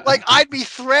 Like I'd be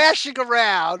thrashing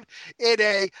around in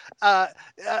a uh,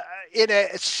 in a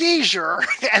seizure,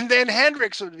 and then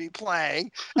Hendrix would be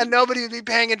playing, and nobody would be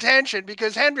paying attention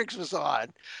because Hendrix was on.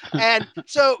 And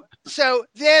so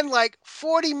then, like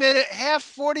 40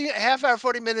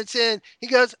 minutes in, he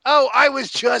goes, "Oh, I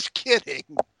was just kidding."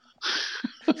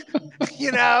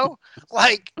 you know,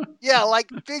 like yeah, like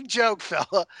big joke,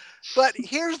 fella. But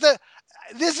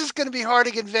this is going to be hard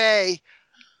to convey.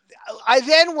 I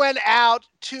then went out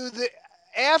to the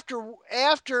after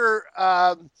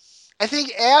I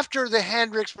think after the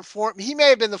Hendrix performance, he may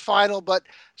have been the final, but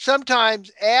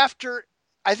sometimes after,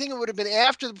 I think it would have been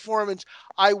after the performance,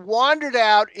 I wandered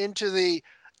out into the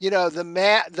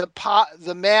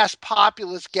mass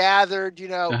populace gathered,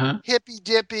 Uh-huh. hippy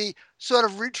dippy, sort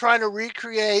of trying to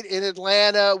recreate in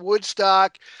Atlanta,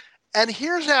 Woodstock. And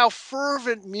here's how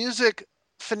fervent music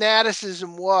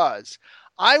fanaticism was.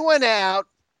 I went out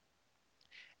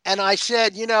and I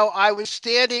said,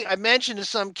 I mentioned to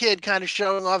some kid kind of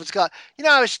showing off his car,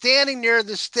 I was standing near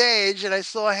the stage and I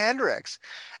saw Hendrix.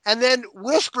 And then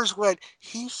whispers went,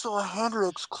 he saw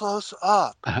Hendrix close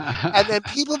up. And then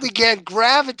people began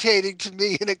gravitating to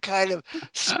me in a kind of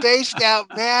spaced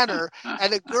out manner.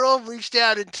 And a girl reached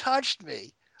out and touched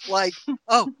me like,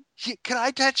 oh, can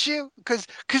I touch you? Because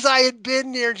I had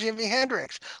been near Jimi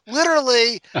Hendrix.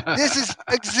 Literally, this is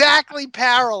exactly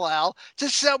parallel to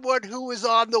someone who was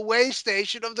on the way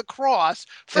station of the cross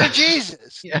for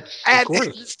Jesus. Yes, of And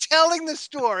course. is telling the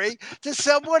story to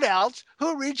someone else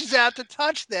who reaches out to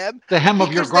touch them The hem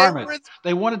of your because they garment. were.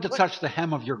 They wanted to touch the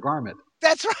hem of your garment.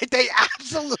 That's right. They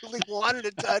absolutely wanted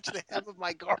to touch the hem of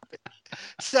my garment.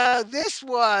 So this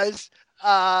was,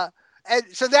 and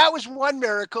so that was one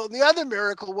miracle. And the other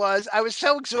miracle was I was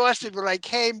so exhausted when I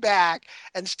came back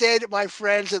and stayed at my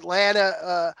friend's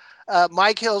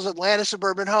Mike Hill's Atlanta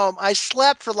suburban home. I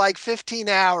slept for like 15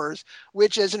 hours,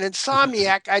 which as an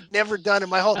insomniac, I'd never done in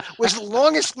my whole, was the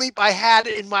longest sleep I had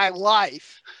in my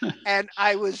life. And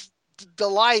I was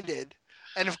delighted.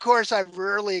 And of course, I've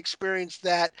rarely experienced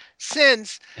that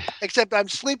since, except I'm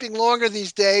sleeping longer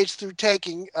these days through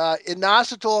taking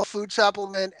inositol food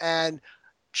supplement and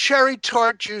cherry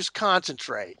tart juice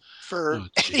concentrate for Oh,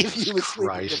 any of you Jesus with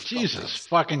sleeping Christ. Jesus difficulties.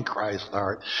 fucking Christ,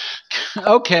 Art.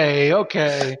 Okay.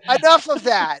 Enough of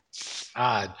that.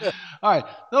 God. All right.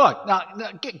 Look, now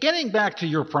getting back to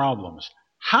your problems.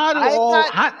 How do I'm all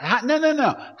not.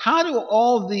 no. How do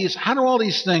all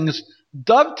these things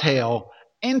dovetail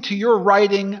into your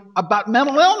writing about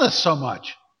mental illness so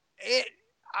much? It,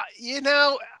 you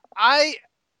know, I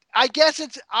I guess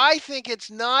I think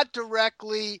it's not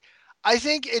directly. I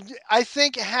think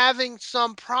having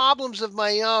some problems of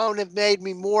my own have made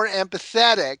me more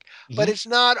empathetic, but Mm-hmm. it's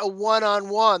not a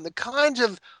one-on-one. The kinds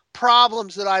of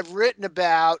problems that I've written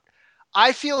about,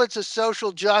 I feel it's a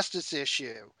social justice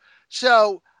issue.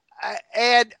 So,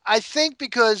 and I think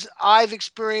because I've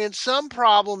experienced some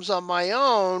problems on my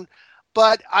own,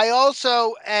 but I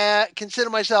also consider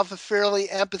myself a fairly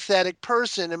empathetic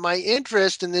person, and my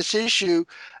interest in this issue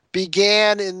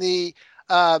began in the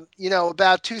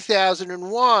about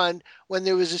 2001 when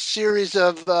there was a series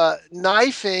of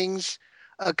knifings,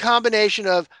 a combination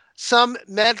of some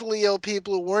mentally ill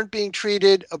people who weren't being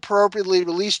treated appropriately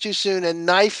released too soon and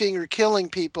knifing or killing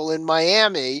people in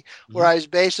Miami, where Mhm. I was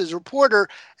based as a reporter.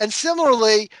 And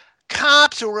similarly,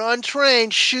 cops who were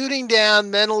untrained shooting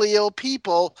down mentally ill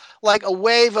people, like a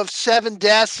wave of 7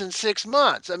 deaths in 6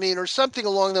 months. I mean, or something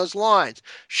along those lines.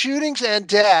 Shootings and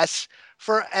deaths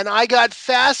and I got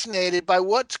fascinated by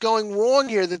what's going wrong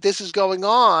here, that this is going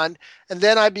on. And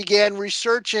then I began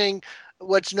researching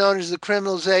what's known as the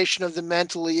criminalization of the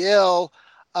mentally ill,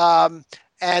 um,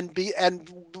 and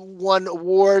won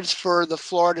awards for the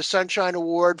Florida Sunshine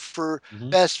Award for Mhm.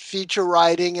 best feature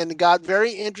writing, and got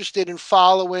very interested in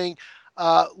following.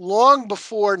 Long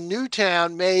before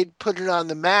Newtown made put it on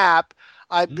the map,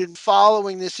 I've Mhm. been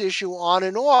following this issue on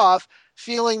and off,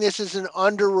 feeling this is an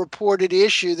underreported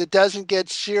issue that doesn't get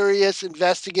serious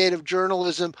investigative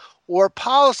journalism or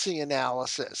policy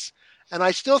analysis. And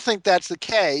I still think that's the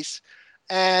case.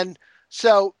 And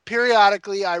so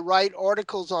periodically I write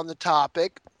articles on the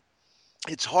topic.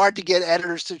 It's hard to get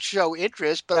editors to show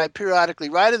interest, but I periodically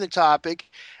write on the topic,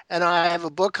 and I have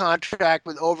a book contract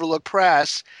with Overlook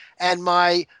Press. And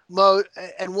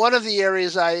and one of the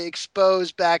areas I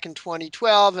exposed back in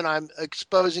 2012, and I'm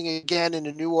exposing again in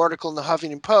a new article in the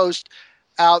Huffington Post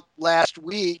out last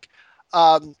week,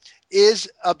 um, is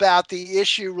about the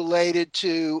issue related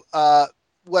to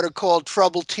what are called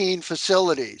troubled teen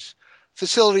facilities,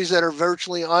 facilities that are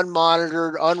virtually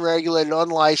unmonitored, unregulated,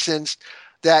 unlicensed,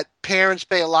 that parents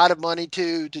pay a lot of money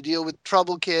to deal with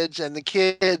troubled kids, and the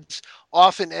kids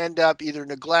often end up either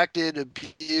neglected,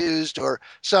 abused, or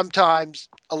sometimes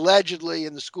allegedly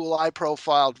in the school I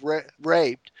profiled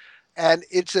raped. And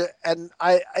it's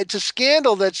a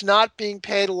scandal that's not being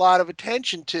paid a lot of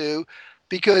attention to,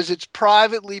 because it's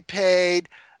privately paid.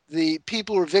 The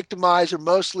people who are victimized are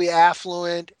mostly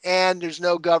affluent, and there's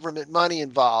no government money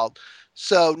involved.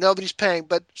 So nobody's paying,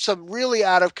 but some really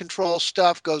out of control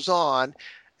stuff goes on.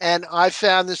 And I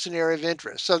found this an area of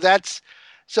interest.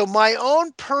 So my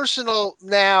own personal,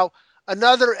 now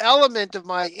another element of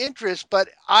my interest, but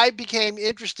I became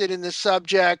interested in this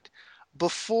subject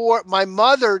before my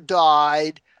mother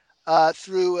died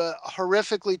through a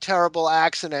horrifically terrible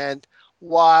accident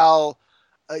while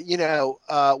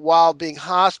while being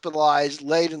hospitalized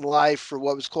late in life for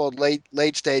what was called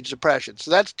late stage depression. So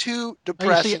that's too Now,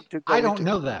 you see, depressing to I go don't into.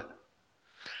 know that.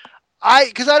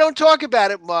 Because I don't talk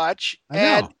about it much, I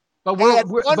know, but and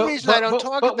one reason I don't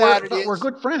talk about it we're is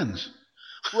good friends.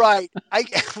 right. I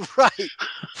right.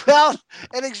 Well,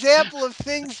 an example of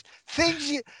things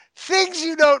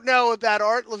you don't know about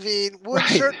Art Levine would Right.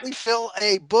 certainly fill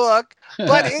a book,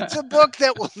 but it's a book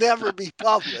that will never be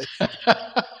published.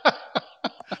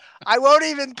 I won't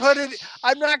even put it.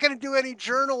 I'm not going to do any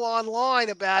journal online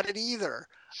about it either,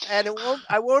 and it won't.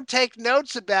 I won't take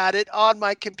notes about it on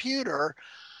my computer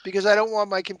because I don't want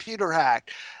my computer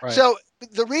hacked. Right. So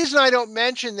the reason I don't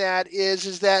mention that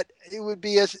is that it would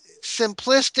be as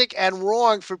simplistic and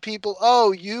wrong for people.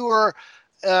 Oh, you are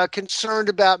concerned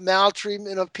about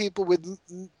maltreatment of people with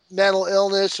mental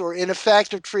illness or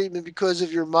ineffective treatment because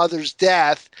of your mother's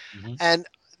death, Mhm. and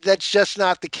that's just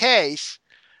not the case.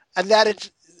 And that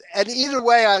it's and either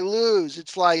way I lose.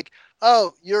 It's like,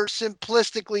 oh, you're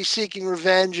simplistically seeking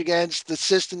revenge against the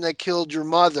system that killed your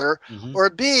mother, Mhm. or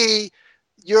B,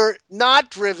 you're not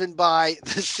driven by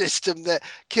the system that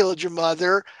killed your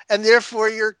mother, and therefore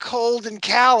you're cold and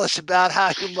callous about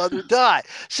how your mother died.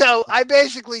 So I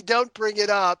basically don't bring it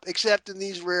up except in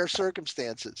these rare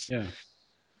circumstances. Yeah.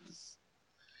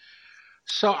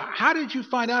 So, how did you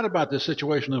find out about this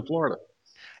situation in Florida?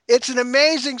 It's an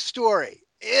amazing story.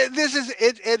 This is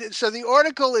it. So the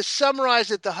article is summarized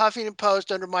at the Huffington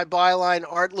Post under my byline,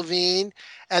 Art Levine,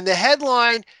 and the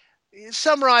headline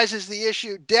summarizes the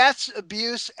issue: deaths,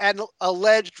 abuse, and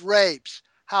alleged rapes.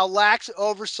 How lax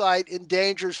oversight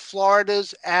endangers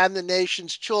Florida's and the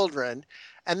nation's children.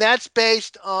 And that's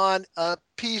based on a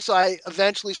piece I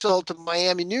eventually sold to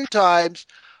Miami New Times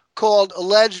called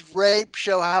Alleged Rape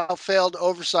Show How Failed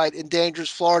Oversight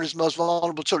Endangers Florida's Most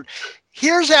Vulnerable Children.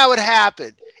 Here's how it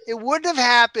happened. It wouldn't have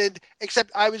happened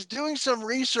except I was doing some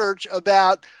research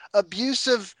about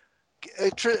abusive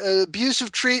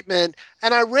abusive treatment,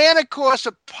 and I ran across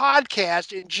a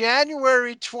podcast in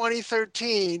January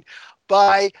 2013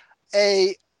 by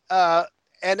a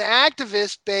an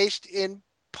activist based in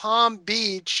Palm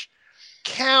Beach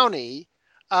County,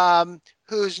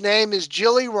 whose name is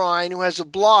Jilly Ryan, who has a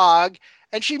blog,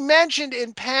 And she mentioned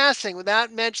in passing,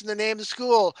 without mentioning the name of the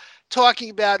school, talking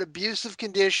about abusive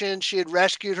conditions. She had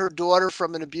rescued her daughter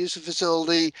from an abusive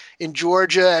facility in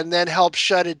Georgia and then helped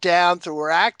shut it down through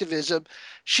her activism.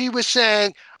 She was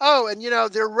saying, oh, and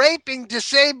they're raping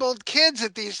disabled kids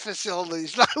at these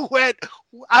facilities.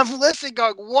 I'm listening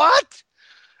going, what?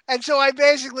 And so I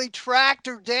basically tracked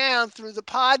her down through the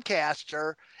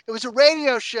podcaster. It was a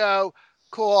radio show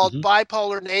called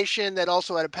Bipolar Nation that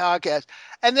also had a podcast.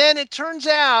 And then it turns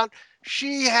out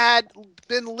she had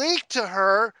been leaked to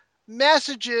her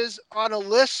messages on a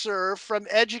listserv from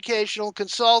educational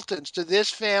consultants to this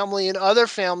family and other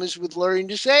families with learning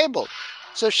disabled.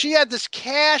 So she had this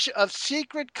cache of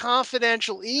secret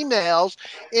confidential emails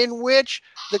in which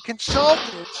the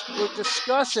consultants were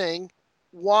discussing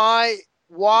why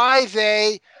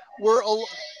they were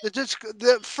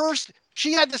the first.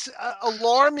 She had this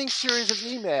alarming series of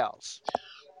emails,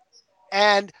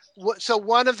 and so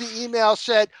one of the emails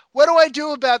said, what do I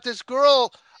do about this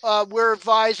girl we're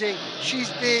advising? She's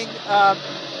being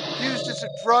used as a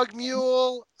drug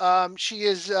mule. She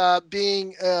is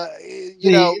being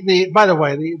By the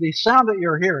way, the sound that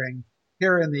you're hearing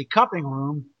here in the cupping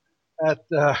room at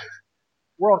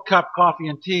World Cup Coffee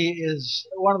and Tea is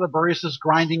one of the baristas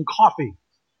grinding coffee,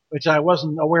 which I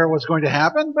wasn't aware was going to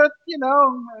happen, but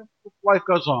life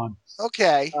goes on.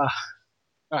 Okay. All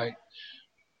right.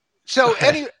 So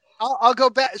anyway, I'll go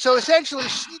back. So essentially,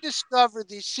 she discovered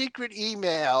these secret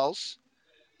emails,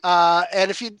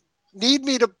 and if you need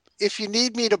me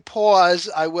to pause,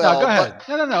 I will. No, go ahead.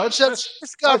 No. She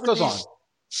discovered these on.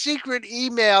 Secret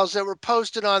emails that were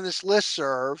posted on this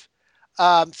listserv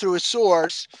through a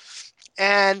source,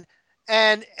 and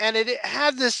it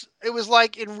had this. It was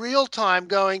like in real time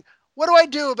going, what do I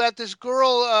do about this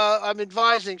girl I'm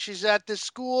advising? She's at this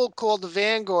school called the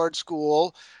Vanguard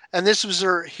School, and this was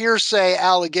her hearsay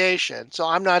allegation. So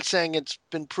I'm not saying it's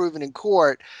been proven in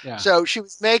court. Yeah. So she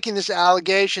was making this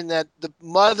allegation that the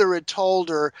mother had told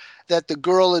her that the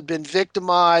girl had been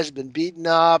victimized, been beaten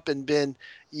up, and been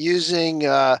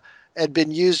had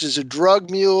been used as a drug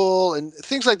mule and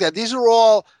things like that. These are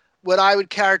all what I would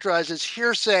characterize as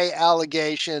hearsay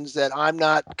allegations that I'm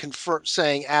not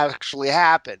saying actually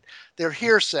happened. They're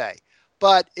hearsay.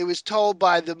 But it was told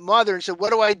by the mother and said,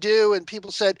 what do I do? And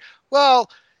people said,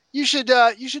 well, you should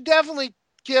definitely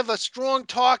give a strong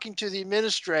talking to the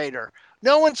administrator.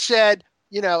 No one said,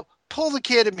 pull the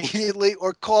kid immediately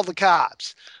or call the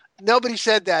cops. Nobody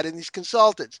said that in these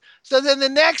consultants. So then the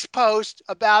next post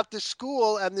about the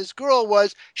school and this girl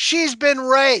was, she's been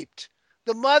raped.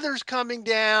 The mother's coming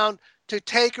down to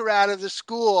take her out of the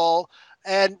school,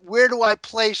 and where do I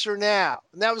place her now?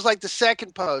 And that was like the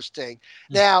second posting.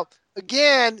 Now,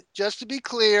 again, just to be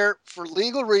clear, for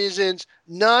legal reasons,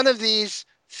 none of these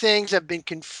things have been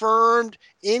confirmed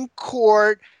in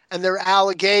court, and they're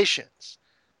allegations.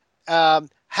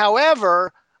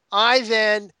 However, I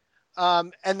then,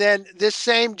 and then this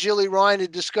same Jilly Ryan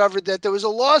had discovered that there was a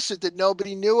lawsuit that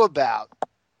nobody knew about.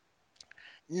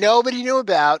 Nobody knew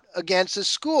about against the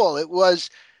school. It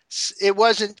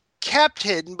wasn't kept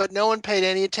hidden, but no one paid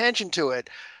any attention to it.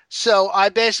 So I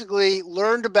basically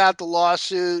learned about the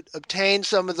lawsuit, obtained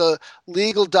some of the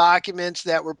legal documents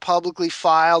that were publicly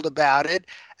filed about it,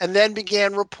 and then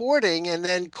began reporting and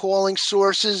then calling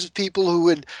sources, people who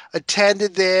had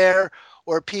attended there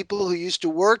or people who used to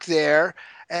work there.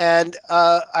 And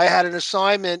I had an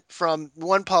assignment from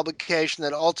one publication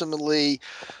that ultimately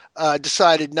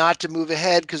decided not to move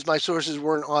ahead because my sources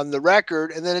weren't on the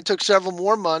record. And then it took several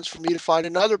more months for me to find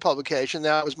another publication.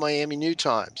 That was Miami New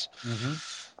Times. Mm-hmm.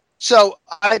 So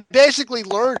I basically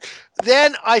learned.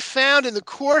 Then I found in the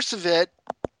course of it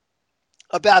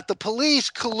about the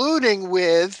police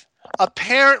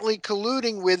apparently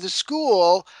colluding with the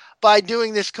school by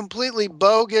doing this completely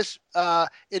bogus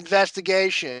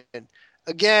investigation.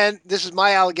 Again, this is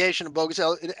my allegation, a bogus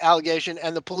allegation,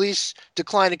 and the police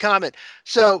declined to comment.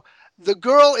 So the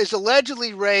girl is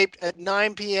allegedly raped at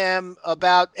 9 p.m.,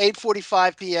 about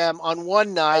 8:45 p.m. on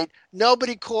one night.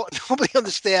 Nobody on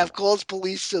the staff calls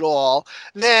police at all.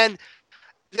 Then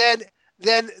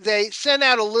they send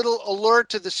out a little alert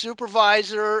to the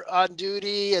supervisor on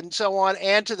duty and so on,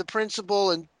 and to the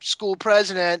principal and school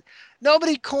president.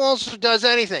 Nobody calls or does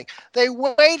anything. They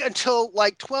wait until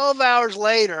like 12 hours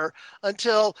later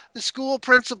until the school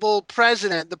principal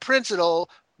president, the principal,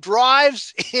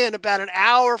 drives in about an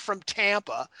hour from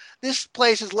Tampa. This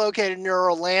place is located near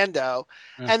Orlando.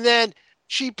 And then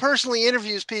she personally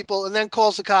interviews people and then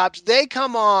calls the cops. They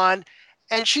come on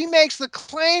and she makes the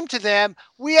claim to them,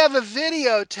 we have a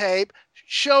videotape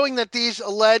showing that these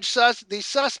alleged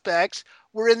suspects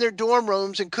were in their dorm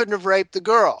rooms and couldn't have raped the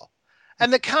girl.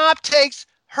 And the cop takes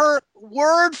her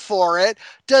word for it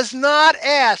does not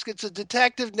ask. It's a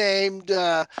detective named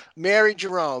Mary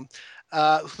Jerome,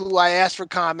 who I asked for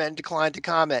comment and declined to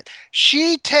comment.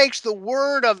 She takes the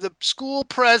word of the school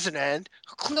president,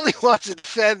 who clearly wants to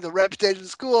defend the reputation of the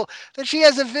school, that she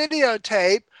has a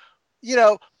videotape,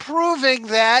 proving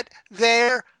that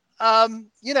they're,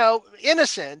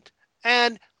 innocent.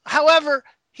 And however,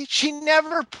 she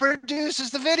never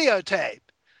produces the videotape.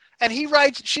 And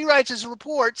she writes his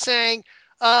report saying,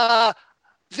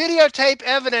 videotape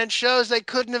evidence shows they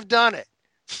couldn't have done it.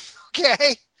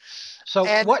 Okay. So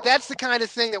And that's the kind of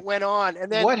thing that went on.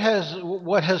 And then what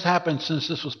has happened since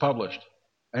this was published?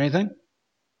 Anything?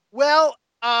 Well,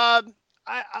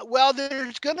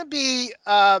 there's going to be.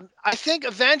 I think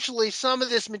eventually some of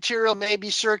this material may be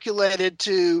circulated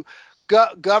to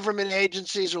government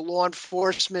agencies or law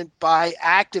enforcement by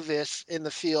activists in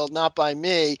the field, not by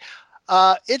me.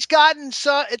 It's got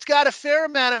a fair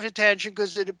amount of attention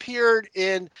because it appeared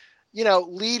in,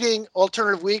 leading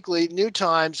alternative weekly, New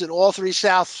Times, in all three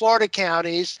South Florida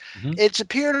counties. Mm-hmm. It's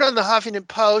appeared on the Huffington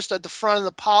Post at the front of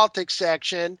the politics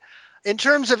section. In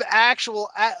terms of actual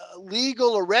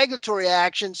legal or regulatory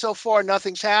action, so far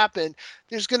nothing's happened.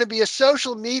 There's going to be a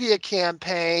social media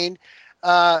campaign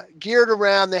geared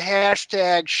around the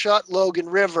hashtag Shut Logan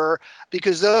River,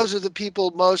 because those are the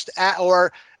people most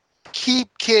or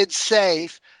keep kids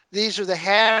safe. These are the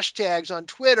hashtags on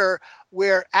Twitter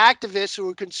where activists who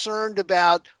are concerned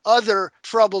about other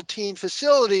troubled teen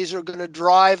facilities are going to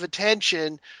drive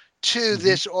attention to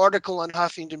this article on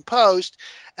Huffington Post.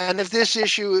 And if this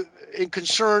issue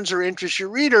concerns or interests your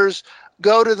readers,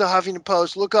 go to the Huffington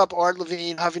Post, look up Art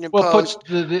Levine, Huffington Post.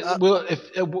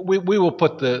 We will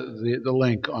put the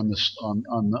link on this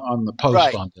on the post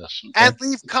right. on this, okay? And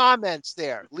leave comments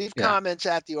there. Leave comments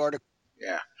at the article.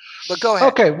 Yeah. But go ahead.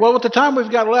 Okay. Well, with the time we've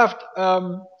got left,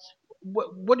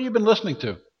 what have you been listening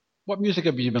to? What music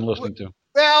have you been listening to?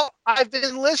 Well, I've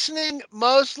been listening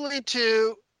mostly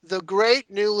to the great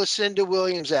new Lucinda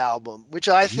Williams album, which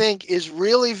I think is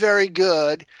really very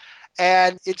good.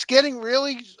 And it's getting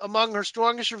really among her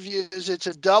strongest reviews. It's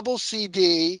a double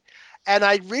CD. And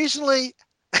I recently,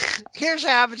 here's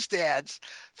happenstance.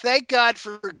 Thank God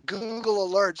for Google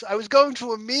Alerts. I was going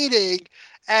to a meeting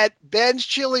at Ben's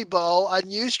Chili Bowl on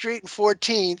U Street and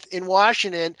 14th in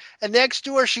Washington, and next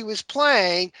door she was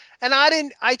playing, and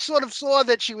I sort of saw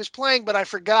that she was playing, but I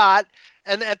forgot.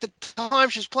 And at the time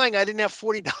she was playing, I didn't have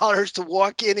 $40 to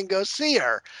walk in and go see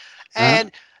her.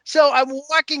 And so I'm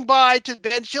walking by to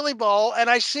Ben's Chili Bowl, and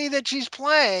I see that she's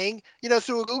playing,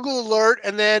 through a Google Alert,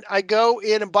 and then I go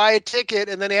in and buy a ticket,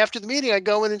 and then after the meeting, I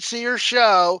go in and see her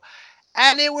show,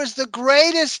 and it was the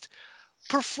greatest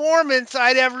performance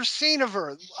I'd ever seen of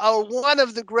her. One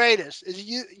of the greatest. As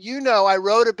I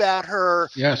wrote about her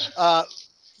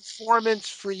performance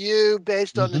for you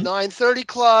based on the 930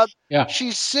 Club. Yeah.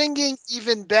 She's singing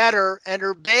even better, and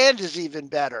her band is even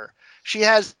better. She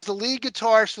has the lead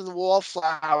guitarist from the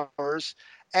Wallflowers,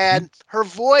 and her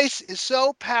voice is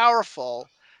so powerful.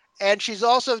 And she's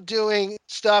also doing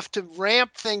stuff to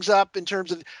ramp things up in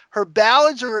terms of her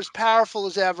ballads are as powerful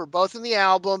as ever, both in the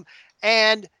album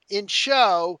and in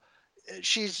show.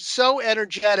 She's so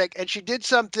energetic, and she did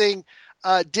something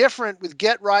different with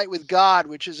Get Right with God,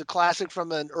 which is a classic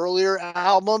from an earlier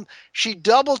album. She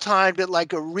double timed it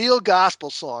like a real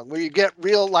gospel song where you get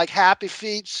real like happy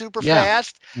feet super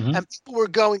fast, and people were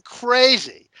going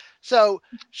crazy. So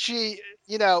she,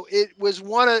 it was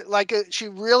she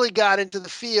really got into the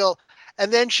feel.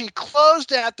 And then she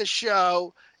closed out the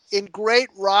show in great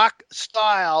rock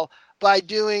style by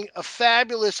doing a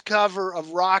fabulous cover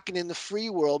of Rockin' in the Free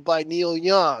World by Neil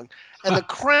Young. And the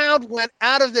crowd went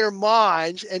out of their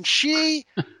minds. And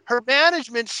her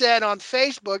management said on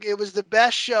Facebook it was the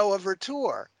best show of her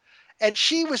tour. And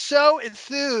she was so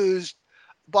enthused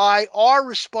by our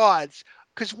response,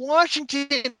 because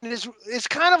Washington is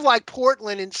kind of like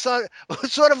Portland in sort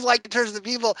of like in terms of the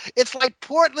people. It's like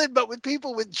Portland, but with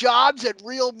people with jobs and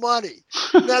real money.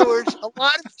 In other words, a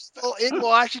lot of people in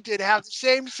Washington have the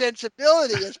same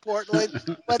sensibility as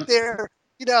Portland, but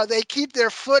they keep their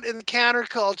foot in the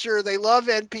counterculture. They love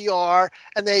NPR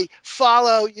and they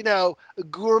follow,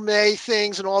 gourmet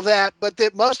things and all that. But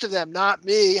most of them, not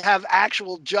me, have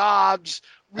actual jobs,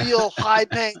 real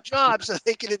high-paying jobs, so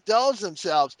they can indulge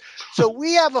themselves. So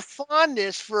we have a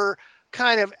fondness for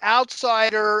kind of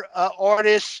outsider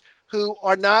artists who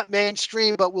are not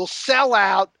mainstream but will sell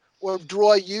out or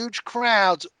draw huge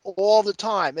crowds all the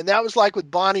time. And that was like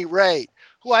with Bonnie Raitt,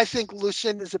 who I think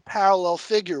Lucinda is a parallel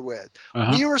figure with.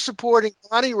 We were supporting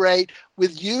Bonnie Raitt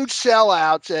with huge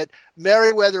sellouts at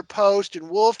Merriweather Post and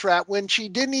Wolf Trap when she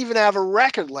didn't even have a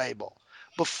record label.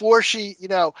 before she,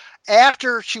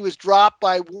 after she was dropped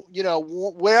by,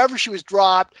 wherever she was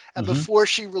dropped, and before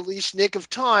she released Nick of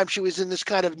Time, she was in this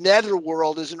kind of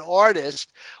netherworld as an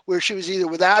artist where she was either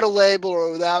without a label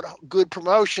or without good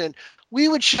promotion. We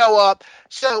would show up.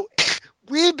 So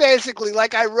we basically,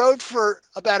 like I wrote for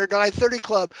about her 930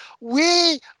 Club,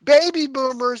 we baby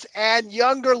boomers and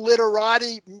younger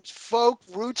literati folk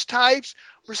roots types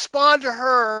respond to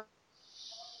her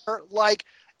like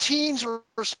teens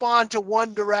respond to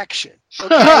One Direction.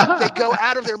 Okay, they go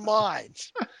out of their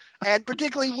minds, and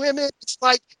particularly women.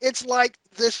 It's like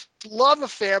this love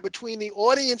affair between the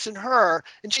audience and her.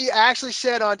 And she actually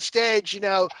said on stage,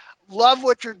 love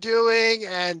what you're doing,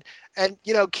 and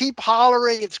keep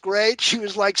hollering. It's great. She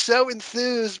was like so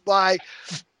enthused by,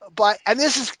 and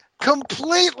this is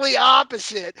completely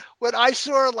opposite what I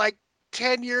saw like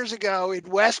 10 years ago in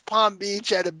West Palm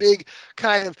Beach at a big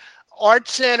kind of art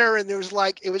center, and it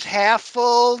was half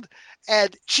full,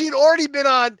 and she'd already been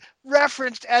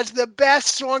referenced as the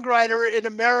best songwriter in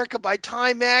America by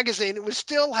Time magazine. It was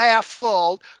still half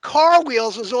full. Car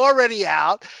Wheels was already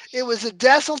out. It was a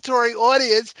desultory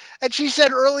audience, and she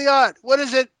said early on, "What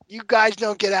is it? You guys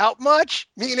don't get out much?"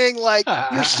 Meaning like,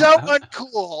 you're so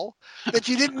uncool that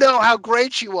you didn't know how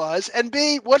great she was. And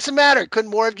B, what's the matter?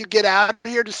 Couldn't more of you get out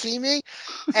here to see me?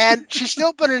 And she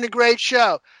still put in a great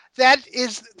show. That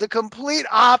is the complete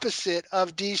opposite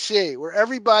of DC, where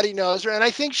everybody knows her. And I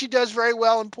think she does very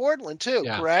well in Portland, too,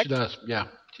 correct? She does. Yeah,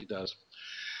 she does.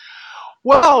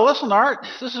 Well, listen, Art,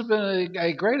 this has been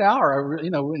a great hour.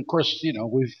 Of course,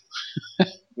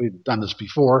 we've done this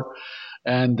before.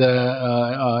 And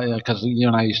because you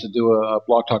and I used to do a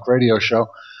Blog Talk radio show.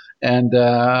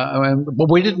 But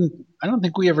we didn't, I don't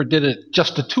think we ever did it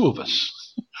just the two of us.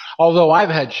 Although I've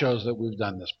had shows that we've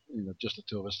done this, just the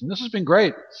two of us, and this has been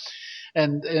great.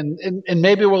 And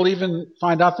maybe we'll even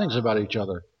find out things about each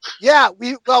other. Yeah,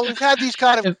 we've had these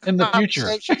kind of in the future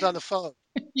conversations on the phone.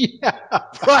 Yeah,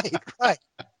 right.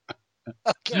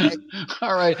 Okay.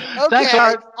 All right. Okay. Thanks,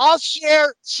 Art. I'll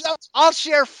share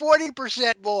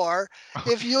 40% more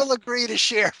if you'll agree to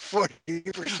share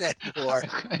 40% more.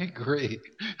 I agree.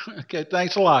 Okay.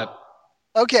 Thanks a lot.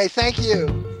 Okay. Thank you.